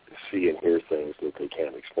see and hear things that they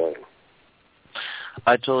can't explain.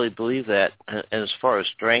 I totally believe that. And as far as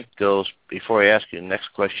strength goes, before I ask you the next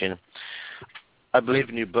question, I believe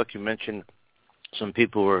in your book you mentioned some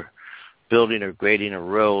people were building or grading a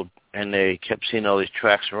road, and they kept seeing all these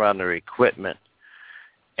tracks around their equipment,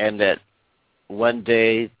 and that one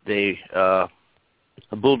day they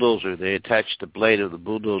attached the blade of the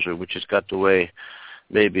bulldozer, which has got to weigh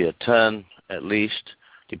maybe a ton at least,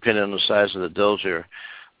 depending on the size of the dozer,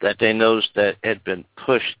 that they noticed that it had been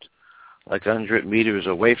pushed like 100 meters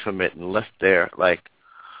away from it and left there. Like,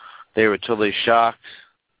 they were totally shocked.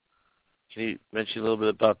 Can you mention a little bit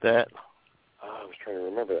about that? I was trying to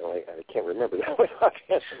remember that. I can't remember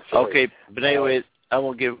that. Okay, but anyway, I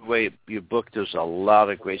won't give away your book. There's a lot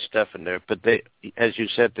of great stuff in there. But they, as you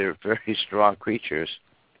said, they're very strong creatures.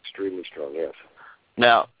 Extremely strong, yes.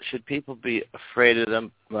 Now, should people be afraid of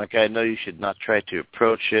them? Like, I know you should not try to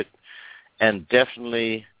approach it, and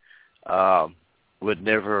definitely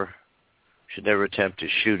should never attempt to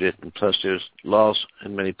shoot it. And plus, there's laws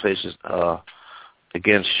in many places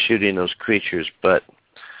against shooting those creatures. But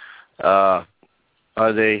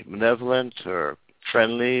are they malevolent or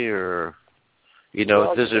friendly, or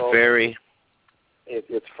does it vary?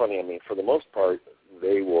 It's funny. I mean, for the most part,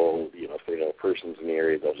 they will. If they know a person's in the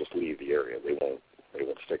area, they'll just leave the area. They won't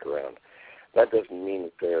stick around. That doesn't mean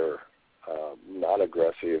that they're not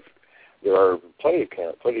aggressive. There are plenty of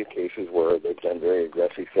cases where they've done very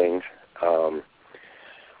aggressive things.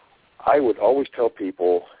 I would always tell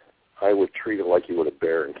people I would treat it like you would a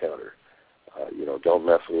bear encounter. Don't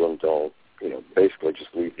mess with them. Don't, basically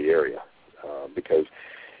just leave the area. Because,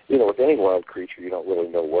 with any wild creature, you don't really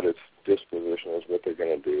know what its disposition is, what they're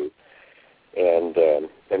going to do. And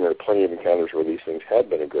there are plenty of encounters where these things have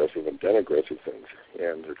been aggressive and done aggressive things,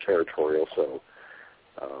 and they're territorial. So,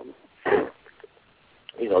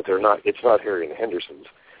 it's not Harry and the Hendersons,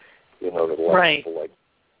 that a lot of people like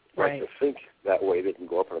to think that way. They can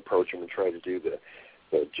go up and approach them and try to do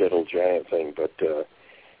the gentle giant thing, but the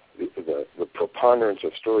preponderance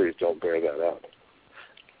of stories don't bear that out.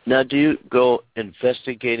 Now, do you go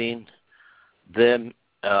investigating them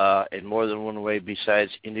in more than one way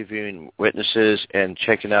besides interviewing witnesses and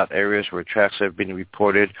checking out areas where tracks have been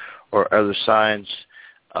reported or other signs?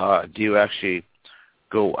 Do you actually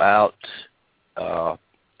go out, do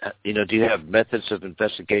you have methods of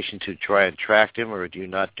investigation to try and track them, or do you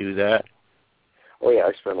not do that? Oh, yeah,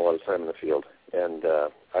 I spend a lot of time in the field, and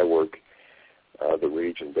I work the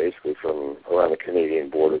region basically from around the Canadian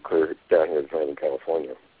border clear down here in Northern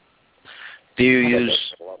California. Do you use...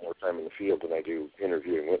 I spend a lot more time in the field than I do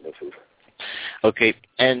interviewing witnesses. Okay,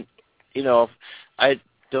 and, I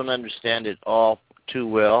don't understand it all too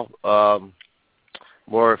well.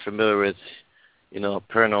 More familiar with,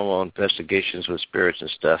 paranormal investigations with spirits and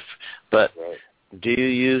stuff. But do you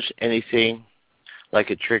use anything like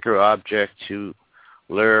a trigger object to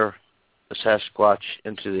lure a Sasquatch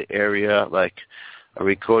into the area, like a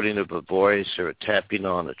recording of a voice or a tapping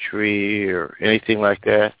on a tree or anything like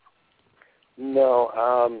that? No.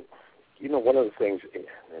 One of the things,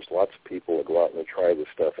 there's lots of people that go out and they try this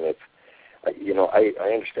stuff, and it's, I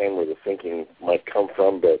understand where the thinking might come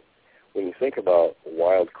from, but when you think about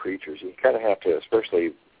wild creatures, you kind of have to,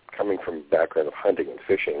 especially coming from a background of hunting and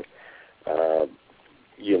fishing,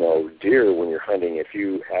 deer, when you're hunting, if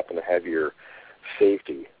you happen to have your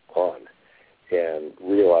safety on and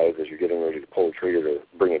realize as you're getting ready to pull a trigger to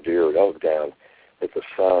bring a deer or elk down, that the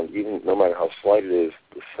sound, even no matter how slight it is,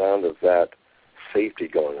 the sound of that safety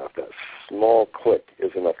going off. That small click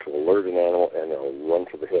is enough to alert an animal, and it'll run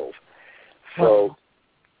for the hills. So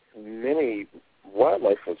many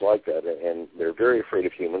wildlife is like that, and they're very afraid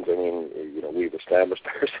of humans. I mean, we've established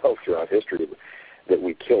ourselves throughout history that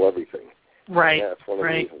we kill everything. Right. And that's one of the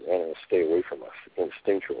reasons animals stay away from us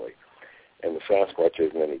instinctually. And the Sasquatch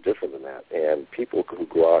isn't any different than that. And people who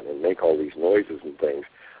go out and make all these noises and things,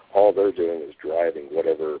 all they're doing is driving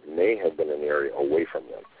whatever may have been in the area away from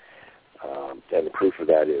them. And the proof of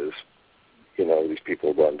that is, these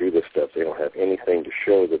people go out and do this stuff. They don't have anything to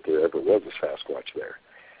show that there ever was a Sasquatch there.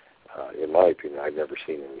 In my opinion, I've never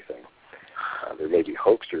seen anything. There may be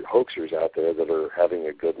hoaxers out there that are having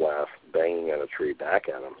a good laugh, banging at a tree back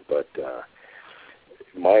at them. But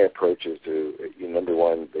my approach is to, number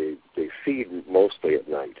one, they feed mostly at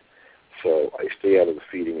night. So I stay out of the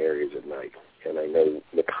feeding areas at night. And I know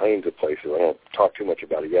the kinds of places. I don't talk too much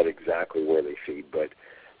about it yet exactly where they feed, but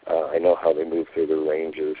I know how they move through their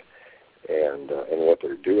ranges and what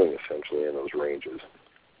they're doing essentially in those ranges.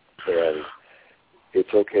 And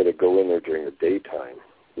it's okay to go in there during the daytime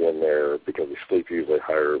because they sleep usually at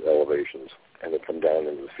higher elevations, and they come down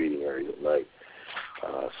into the feeding areas at night.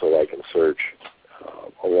 So I can search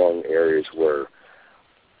along areas where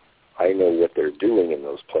I know what they're doing in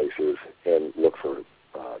those places and look for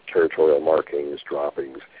territorial markings,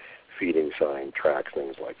 droppings, feeding sign, tracks,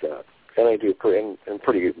 things like that. And I do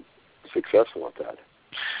pretty successful at that.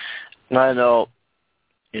 Now I know,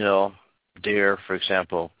 deer, for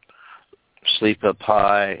example, sleep up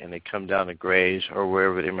high and they come down to graze or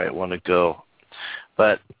wherever they might want to go.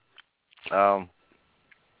 But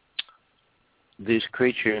these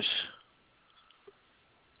creatures,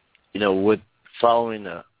 would following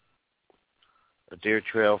a deer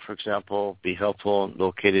trail, for example, be helpful in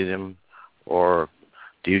locating them, or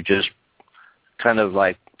do you just kind of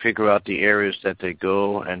like figure out the areas that they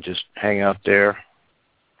go and just hang out there?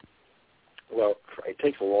 Well, it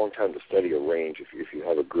takes a long time to study a range if you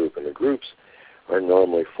have a group, and the groups are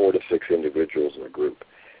normally 4 to 6 individuals in a group,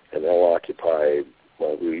 and they'll occupy,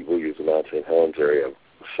 we'll use the Mount St. Helens area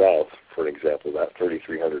south, for an example, about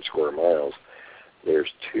 3,300 square miles. There's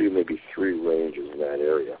 2, maybe 3 ranges in that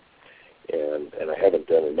area. And I haven't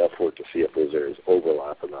done enough work to see if those areas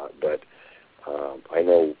overlap or not, but I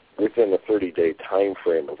know within a 30-day time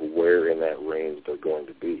frame of where in that range they're going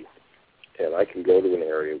to be. And I can go to an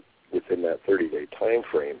area within that 30-day time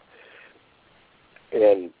frame,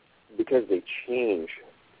 and because they change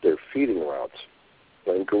their feeding routes,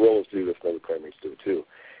 and gorillas do this and other primates do it too,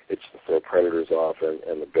 it's to throw predators off,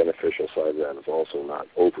 and the beneficial side of that is also not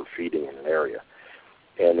overfeeding in an area.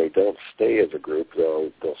 And they don't stay as a group,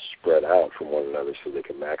 they'll spread out from one another so they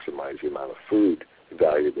can maximize the amount of food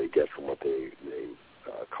value they get from what they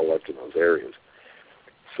collect in those areas.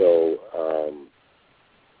 So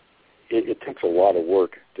it takes a lot of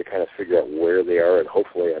work to kind of figure out where they are, and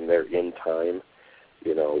hopefully I'm there in time,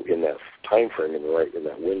 in that time frame, in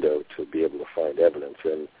that window to be able to find evidence.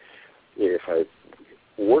 And if I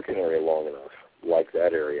work an area long enough, like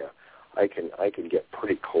that area, I can get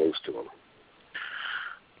pretty close to them.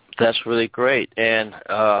 That's really great, and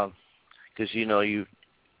because you've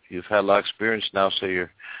had a lot of experience now, so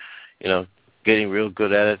you're getting real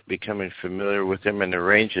good at it, becoming familiar with them and their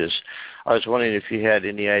ranges. I was wondering if you had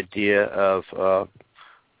any idea of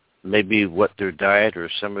maybe what their diet or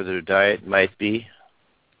some of their diet might be.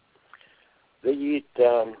 They eat they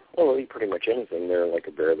eat pretty much anything. They're like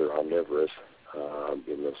a bear. They're omnivorous.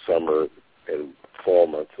 In the summer and fall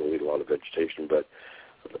months, they'll eat a lot of vegetation, but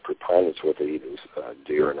the preponderance of what they eat is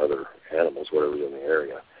deer and other animals, whatever's in the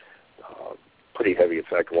area. Pretty heavy. In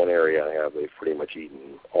fact, one area I have, they've pretty much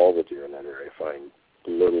eaten all the deer in that area. I find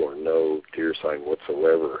little or no deer sign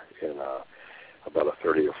whatsoever in about a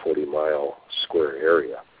 30 or 40 mile square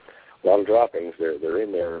area. A lot of droppings. They're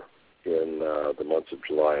in there in the months of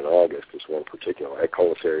July and August. This one particular. I call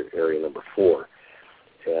this area number 4.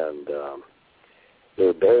 And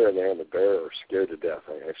there's a bear in there, and the bear are scared to death.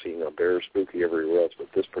 I've seen bears spooky everywhere else, but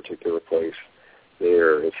this particular place,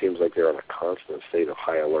 it seems like they're on a constant state of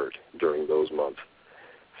high alert during those months.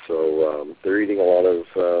 So they're eating a lot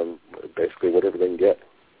of basically whatever they can get.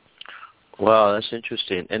 Wow, that's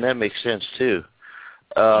interesting, and that makes sense too.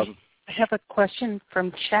 I have a question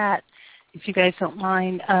from chat, if you guys don't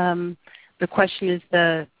mind. The question is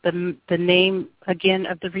the name again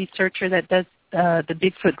of the researcher that does the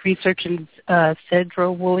Bigfoot research in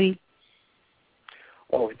Cedro Woolley.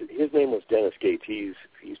 Oh, his name was Dennis Gates. He's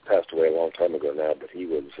passed away a long time ago now, but he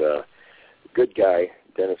was a good guy.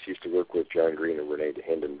 Dennis used to work with John Green and Renee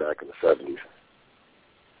DeHinden back in the 70s.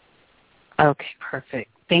 Okay,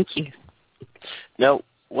 perfect. Thank you. Now,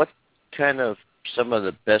 what kind of some of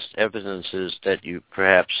the best evidences that you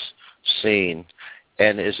perhaps seen?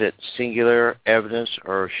 And is it singular evidence,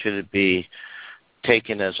 or should it be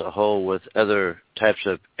taken as a whole with other types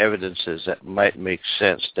of evidences that might make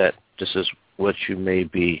sense that this is what you may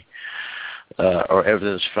be, or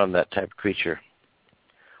evidence from that type of creature?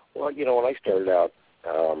 Well, when I started out,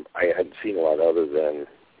 I hadn't seen a lot other than,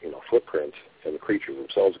 footprints and the creatures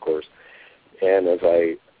themselves, of course. And as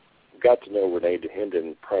I got to know Renee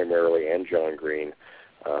DeHinden primarily and John Green,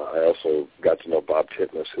 I also got to know Bob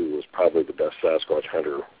Titmus, who was probably the best Sasquatch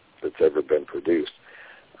hunter that's ever been produced.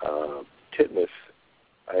 Titmus,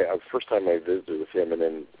 first time I visited with him, and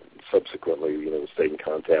then subsequently, stayed in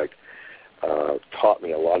contact, taught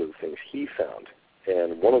me a lot of the things he found.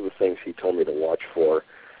 And one of the things he told me to watch for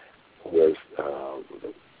was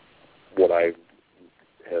what I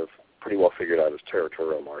have pretty well figured out is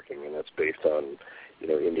territorial marking, and that's based on,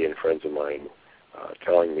 Indian friends of mine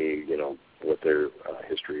telling me, what their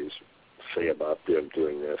histories say about them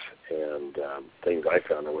doing this, and things I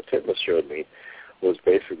found. And what Titmus showed me was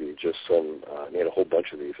basically just he had a whole bunch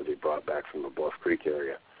of these that he brought back from the Bluff Creek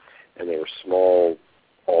area, and they were small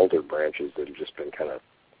alder branches that had just been kind of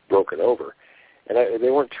broken over. And they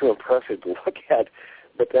weren't too impressive to look at,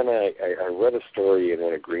 but then I read a story in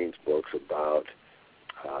one of Green's books about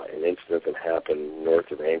an incident that happened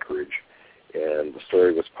north of Anchorage, and the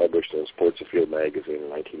story was published in Sports Afield magazine in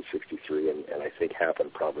 1963, and I think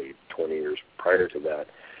happened probably 20 years prior to that.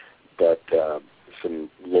 But some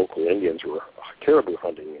local Indians were caribou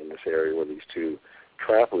hunting in this area where these two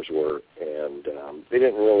trappers were, and they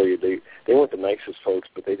didn't really, they weren't the nicest folks,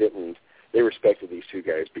 but they respected these two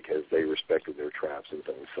guys because they respected their traps and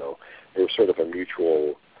things. So there was sort of a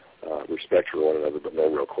mutual respect for one another, but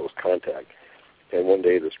no real close contact. And one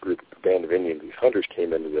day this band of Indians, these hunters,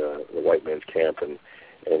 came into the white man's camp and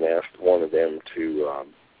asked one of them to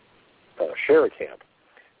share a camp.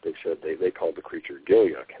 They said they called the creature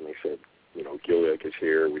Gilyuk, and they said, Gilyuk is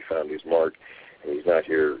here, we found his mark, and he's not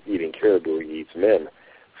here eating caribou, he eats men.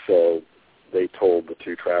 So they told the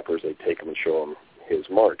two trappers they'd take him and show him his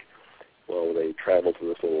mark. Well, they traveled to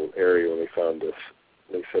this little area and they found this.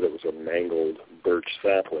 They said it was a mangled birch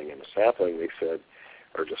sapling, and the sapling, they said,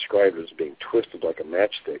 are described as being twisted like a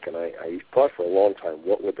matchstick. And I thought for a long time,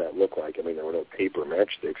 what would that look like? I mean, there were no paper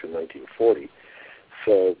matchsticks in 1940,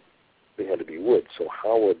 so they had to be wood. So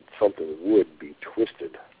how would something wood be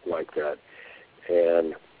twisted like that?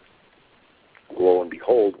 And lo and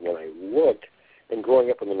behold, when I looked, and growing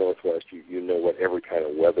up in the Northwest, you know what every kind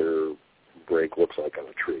of weather break looks like on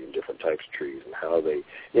a tree, and different types of trees, and how they,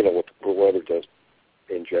 what the weather does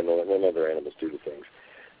in general, and then other animals do to things.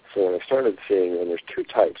 So when I started seeing, and there's two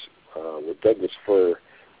types, with Douglas fir,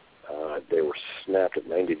 they were snapped at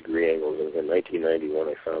 90-degree angles, and in 1991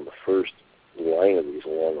 I found the first line of these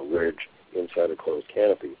along a ridge inside a closed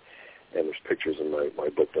canopy, and there's pictures in my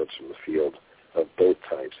book notes from the field of both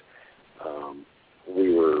types.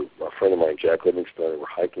 A friend of mine, Jack Livingston, and we were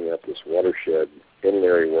hiking up this watershed in an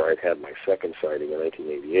area where I'd had my second sighting in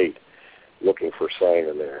 1988, looking for sign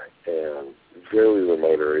in there, and very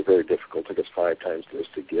remote area, very difficult. It took us 5 times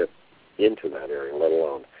just to get into that area, let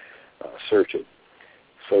alone search it.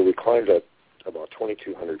 So we climbed up about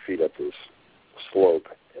 2,200 feet up this slope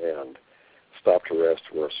and stopped to rest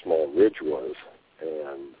where a small ridge was,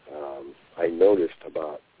 and I noticed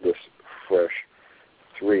about this fresh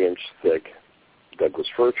 3-inch thick Douglas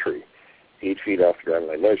fir tree, 8 feet off the ground,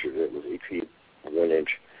 and I measured it. It was 8 feet, 1 inch,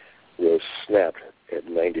 was snapped at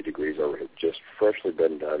 90 degrees over. It had just freshly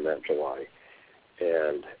been done that July.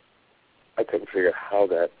 And I couldn't figure out how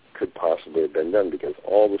that could possibly have been done because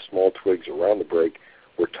all the small twigs around the break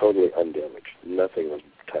were totally undamaged. Nothing was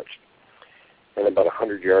touched. And about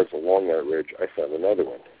 100 yards along that ridge, I found another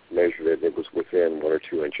one. Measured it. It was within 1 or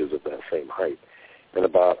 2 inches of that same height. And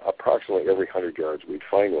about approximately every 100 yards, we'd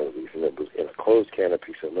find one of these, and it was in a closed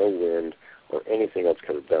canopy, so no wind or anything else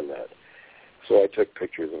could have done that. So I took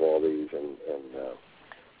pictures of all these and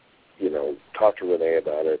talked to Renee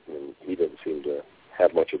about it, and he didn't seem to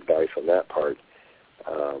have much advice on that part.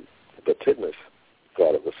 But Titmus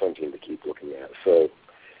thought it was something to keep looking at. So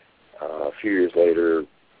a few years later,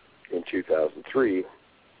 in 2003,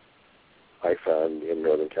 I found in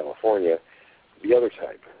Northern California the other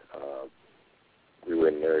type. We were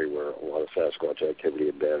in an area where a lot of Sasquatch activity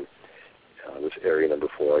had been. This area number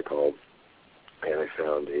 4 I called, and I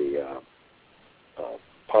found a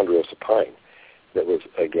ponderosa pine that was,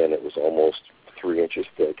 again, it was almost 3 inches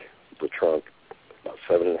thick, the trunk, about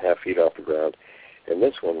 7.5 feet off the ground, and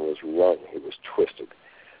this one was wrung. It was twisted,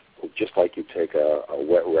 just like you take a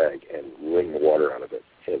wet rag and wring the water out of it.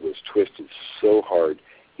 It was twisted so hard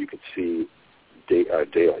you could see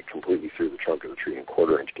daylight completely through the trunk of the tree in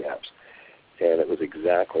quarter-inch gaps. And it was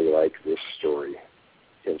exactly like this story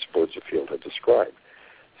in Sports Afield had described.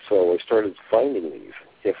 So I started finding these.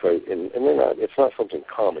 And they're not, it's not something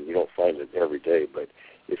common. You don't find it every day, but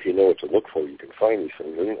if you know what to look for, you can find these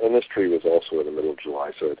things. And this tree was also in the middle of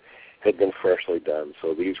July, so it had been freshly done.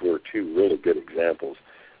 So these were two really good examples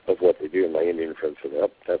of what they do. And my Indian friend said,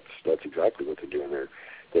 yep, that's exactly what they're doing.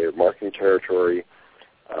 They're marking territory.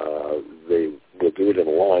 They will do it in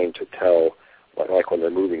a line to tell, like when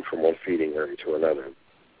they're moving from one feeding area to another.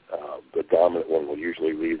 The dominant one will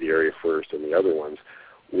usually leave the area first, and the other ones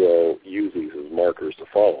will use these as markers to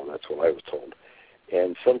follow, and that's what I was told.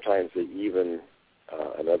 And sometimes they even,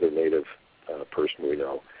 another native person we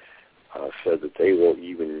know, said that they will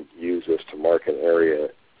even use this to mark an area,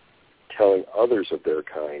 telling others of their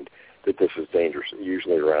kind that this is dangerous,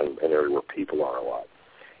 usually around an area where people are a lot.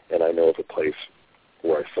 And I know of a place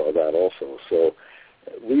where I saw that also. So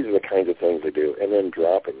these are the kinds of things they do. And then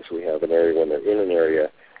droppings. We have an area when they're in an area,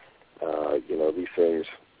 these things,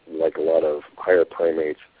 like a lot of higher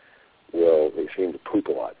primates, they seem to poop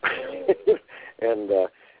a lot. And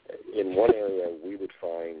in one area, we would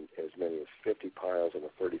find as many as 50 piles in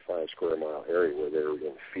a 35-square-mile area where they were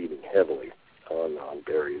feeding heavily on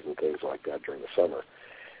berries and things like that during the summer.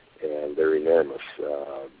 And they're enormous.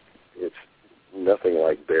 It's nothing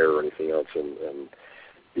like bear or anything else, and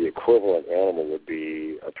the equivalent animal would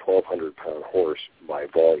be a 1,200-pound horse by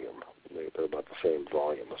volume. They're about the same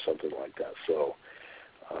volume or something like that. So,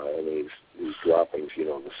 and these droppings,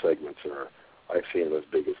 the segments are, I've seen them as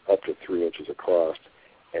big as up to 3 inches across,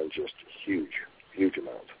 and just huge, huge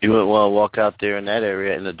amounts. You wouldn't want to walk out there in that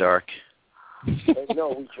area in the dark.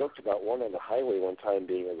 No, we joked about one on the highway one time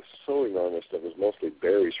it was so enormous that it was mostly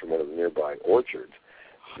berries from one of the nearby orchards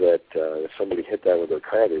that if somebody hit that with their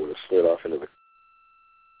car, they would have slid off into the...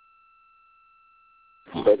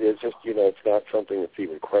 But it's just, it's not something that's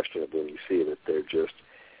even questionable when you see it.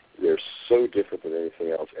 They're so different than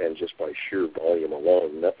anything else, and just by sheer volume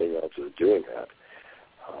alone, nothing else is doing that.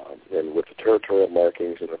 And with the territorial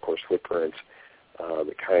markings and, of course, footprints,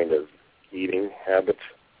 the kind of eating habits,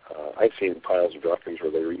 I've seen piles of droppings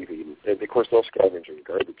where they were eating, and of course, they'll scavenge in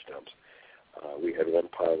garbage dumps. We had one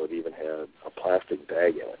pile that even had a plastic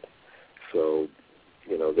bag in it. So,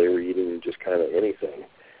 they were eating just kind of anything.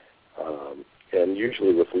 And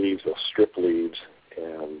usually with leaves, they'll strip leaves.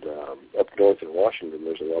 And up north in Washington,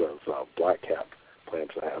 there's a lot of blackcap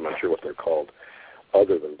plants. I'm not sure what they're called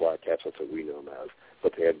other than blackcaps. That's what we know them as.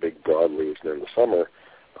 But they had big, broad leaves. And in the summer,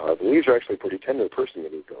 the leaves are actually pretty tender. The person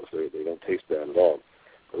can eat those. They don't taste bad at all.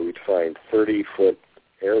 But we'd find 30-foot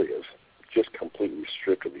areas just completely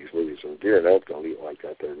stripped of these leaves. And deer and elk don't eat like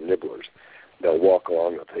that. They're nibblers. They'll walk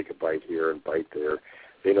along. They'll take a bite here and bite there.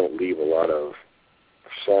 They don't leave a lot of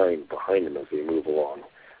sign behind them as they move along.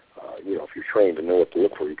 If you're trained to know what to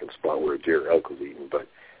look for, you can spot where a deer or elk was eaten. But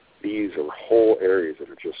these are whole areas that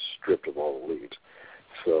are just stripped of all the leaves.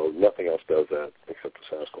 So nothing else does that except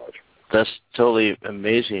the Sasquatch. That's totally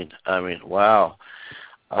amazing. I mean, wow.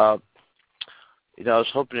 I was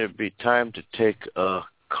hoping there'd be time to take a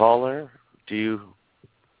caller. Would you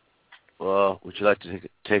like to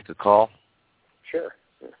take a call? Sure.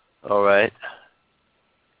 Yeah. All right.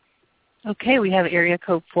 Okay, we have area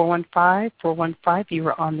code 415. 415, you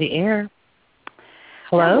were on the air.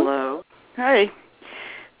 Hello? Hello. Hi.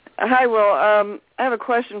 Hi, Will. I have a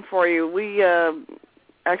question for you. We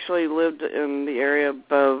actually lived in the area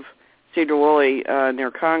above Cedar Woolley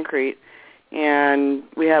near Concrete, and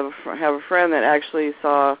we have a friend that actually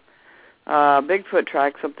saw Bigfoot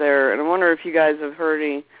tracks up there, and I wonder if you guys have heard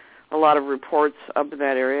a lot of reports up in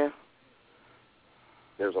that area.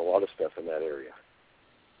 There's a lot of stuff in that area.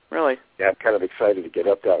 Really? Yeah, I'm kind of excited to get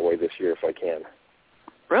up that way this year if I can.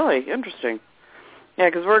 Really? Interesting. Yeah,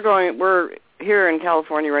 because we're here in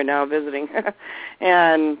California right now visiting,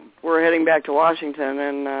 and we're heading back to Washington,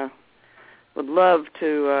 and would love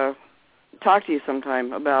to talk to you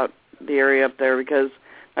sometime about the area up there, because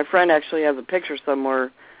my friend actually has a picture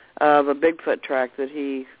somewhere of a Bigfoot track that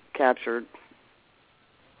he captured.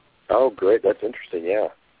 Oh, great. That's interesting, yeah.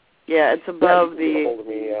 Yeah, it's above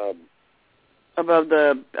above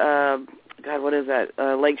the, God, what is that,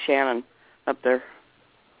 Lake Shannon up there.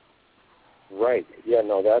 Right. Yeah,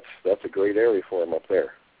 no, that's a great area for him up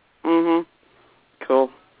there. Mm-hmm. Cool.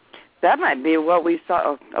 That might be what we saw.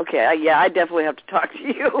 Oh, okay, yeah, I definitely have to talk to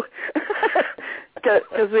you,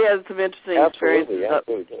 because we had some interesting experiences.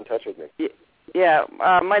 Absolutely, get in touch with me. Yeah,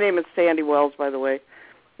 my name is Sandy Wells, by the way,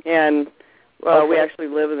 and okay. We actually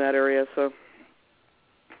live in that area, so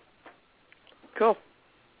cool.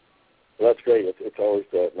 Well, that's great. It's always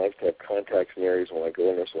nice to have contacts in areas when I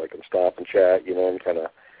go in there so I can stop and chat, and kind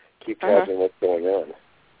of keep tabs on what's going on.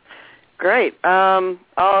 Great. I'll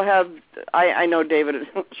have, I know David and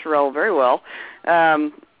Sherelle very well.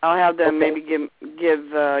 I'll have them maybe give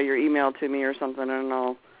your email to me or something, and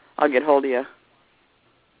I'll get hold of you.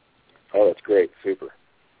 Oh, that's great. Super.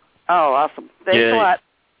 Oh, awesome. Thanks a lot.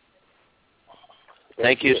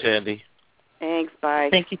 Thank you, Sandy. Thanks. Bye.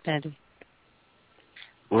 Thank you, Sandy.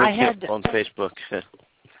 We're on Facebook.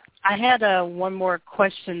 I had one more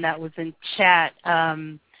question that was in chat.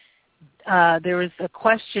 There was a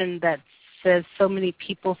question that says so many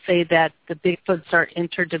people say that the Bigfoots are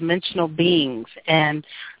interdimensional beings, and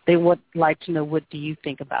they would like to know, what do you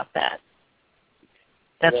think about that?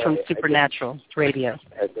 That's from Supernatural Radio.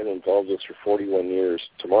 I've been involved with this for 41 years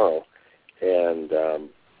tomorrow, and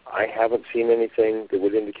I haven't seen anything that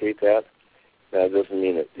would indicate that. That doesn't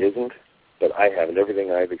mean it isn't, but I haven't.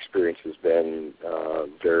 Everything I've experienced has been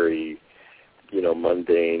very,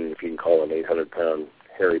 mundane, if you can call an 800-pound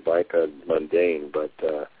hairy biped mundane, but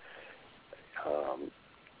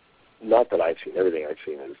not that I've seen. Everything I've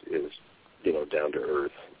seen is down to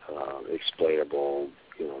earth, explainable,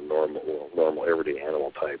 normal everyday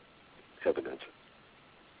animal type evidence.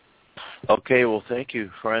 Okay, well, thank you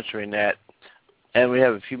for answering that. And we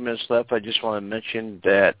have a few minutes left. I just want to mention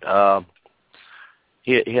that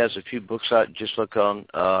he has a few books out. Just look on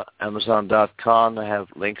Amazon.com. I have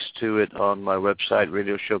links to it on my website,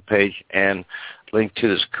 radio show page, and link to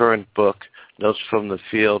this current book, Notes from the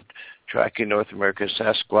Field, Tracking North America's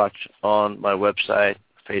Sasquatch, on my website,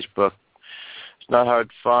 Facebook. It's not hard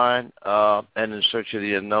to find, and In Search of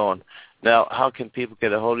the Unknown. Now, how can people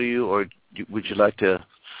get a hold of you, or would you like to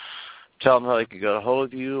tell them how they can get a hold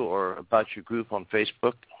of you or about your group on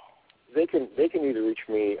Facebook? They can either reach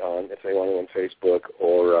me if they want to on Facebook,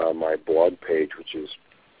 or my blog page, which is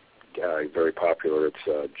very popular. It's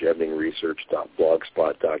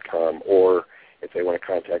jevningresearch.blogspot.com, or if they want to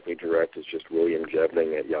contact me direct, it's just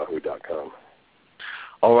williamjevning@yahoo.com.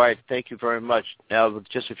 All right. Thank you very much. Now, with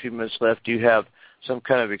just a few minutes left, do you have some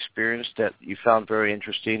kind of experience that you found very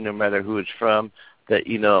interesting, no matter who it's from, that,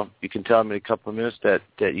 you can tell me in a couple of minutes that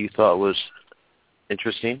you thought was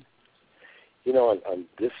interesting? On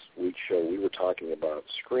this week's show, we were talking about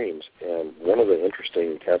screams, and one of the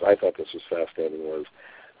interesting accounts, I thought this was fascinating, was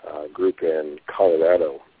a group in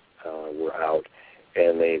Colorado were out,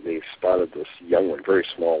 and they spotted this young one, very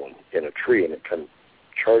small one, in a tree, and it come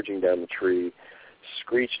charging down the tree,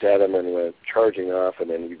 screeched at him, and went charging off,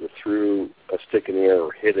 and then either threw a stick in the air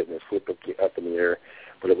or hit it, and it flipped up in the air,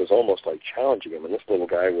 but it was almost like challenging him, and this little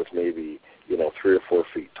guy was maybe 3 or 4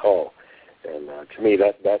 feet tall. And to me,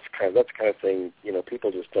 that's the kind of thing.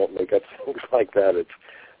 People just don't make up things like that. It's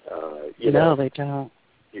no, they don't.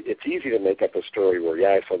 It's easy to make up a story where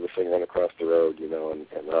I saw this thing run across the road, and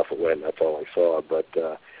off it went. And that's all I saw. But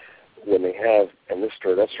when they have, and that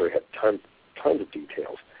story had tons of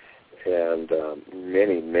details, and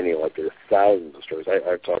many, like there are thousands of stories.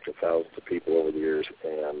 I've talked to thousands of people over the years,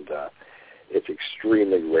 and it's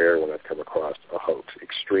extremely rare when I've come across a hoax.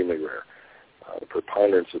 Extremely rare. The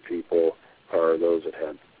preponderance of people are those that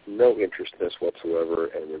had no interest in this whatsoever,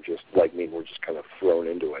 and were just like me. We're just kind of thrown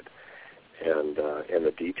into it, and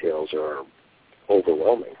the details are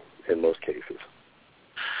overwhelming in most cases.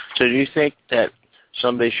 So, do you think that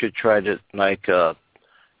somebody should try to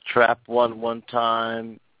trap one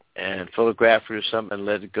time and photograph it or something and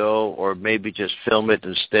let it go, or maybe just film it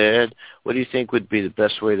instead? What do you think would be the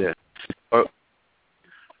best way to, or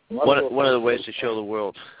one of the ways to show the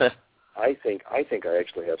world? I think I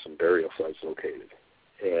actually have some burial sites located,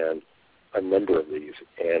 and a number of these.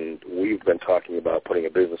 And we've been talking about putting a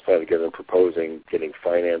business plan together and proposing getting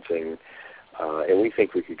financing, and we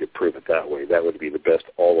think we could prove it that way. That would be the best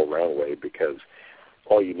all-around way, because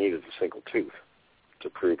all you need is a single tooth to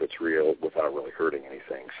prove it's real without really hurting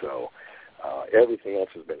anything. So everything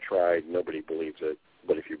else has been tried. Nobody believes it.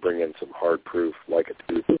 But if you bring in some hard proof, like a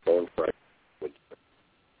tooth or bone fragment,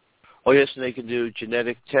 oh, yes, and they can do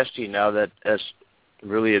genetic testing now that is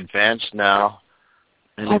really advanced now.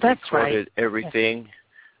 And that's right. Everything,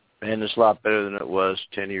 and it's a lot better than it was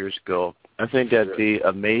 10 years ago. I think that'd be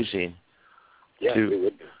amazing. Yeah, it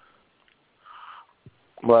would be.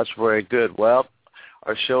 Well, that's very good. Well,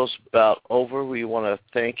 our show's about over. We want to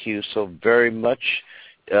thank you so very much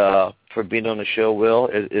for being on the show, Will.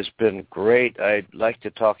 It's been great. I'd like to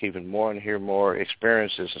talk even more and hear more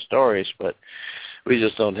experiences and stories, but we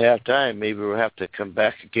just don't have time. Maybe we'll have to come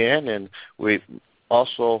back again, and we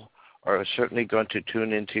also are certainly going to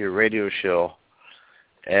tune into your radio show.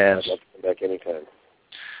 And I'd love to come back anytime.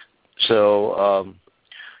 So,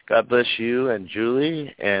 God bless you and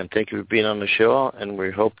Julie, and thank you for being on the show, and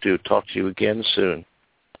we hope to talk to you again soon.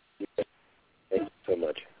 Thank you so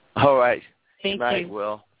much. All right. Thank good night, you.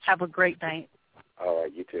 Will. Have a great night. All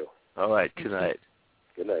right, you too. All right, good night.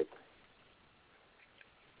 Good night.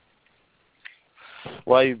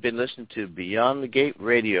 Well, you've been listening to Beyond the Gate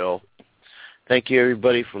Radio. Thank you,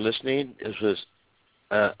 everybody, for listening. This was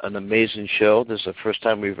an amazing show. This is the first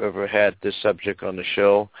time we've ever had this subject on the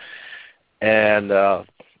show. And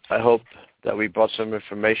I hope that we brought some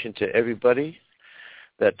information to everybody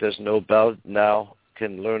that doesn't know about it now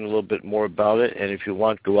can learn a little bit more about it. And if you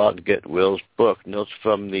want, go out and get Will's book, Notes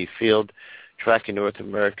from the Field, Tracking North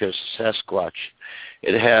America's Sasquatch.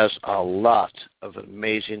 It has a lot of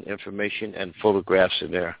amazing information and photographs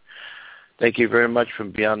in there. Thank you very much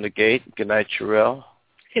from Beyond the Gate. Good night, Sherelle.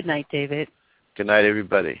 Good night, David. Good night,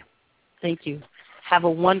 everybody. Thank you. Have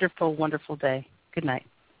a wonderful, wonderful day. Good night.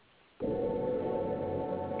 Thank you.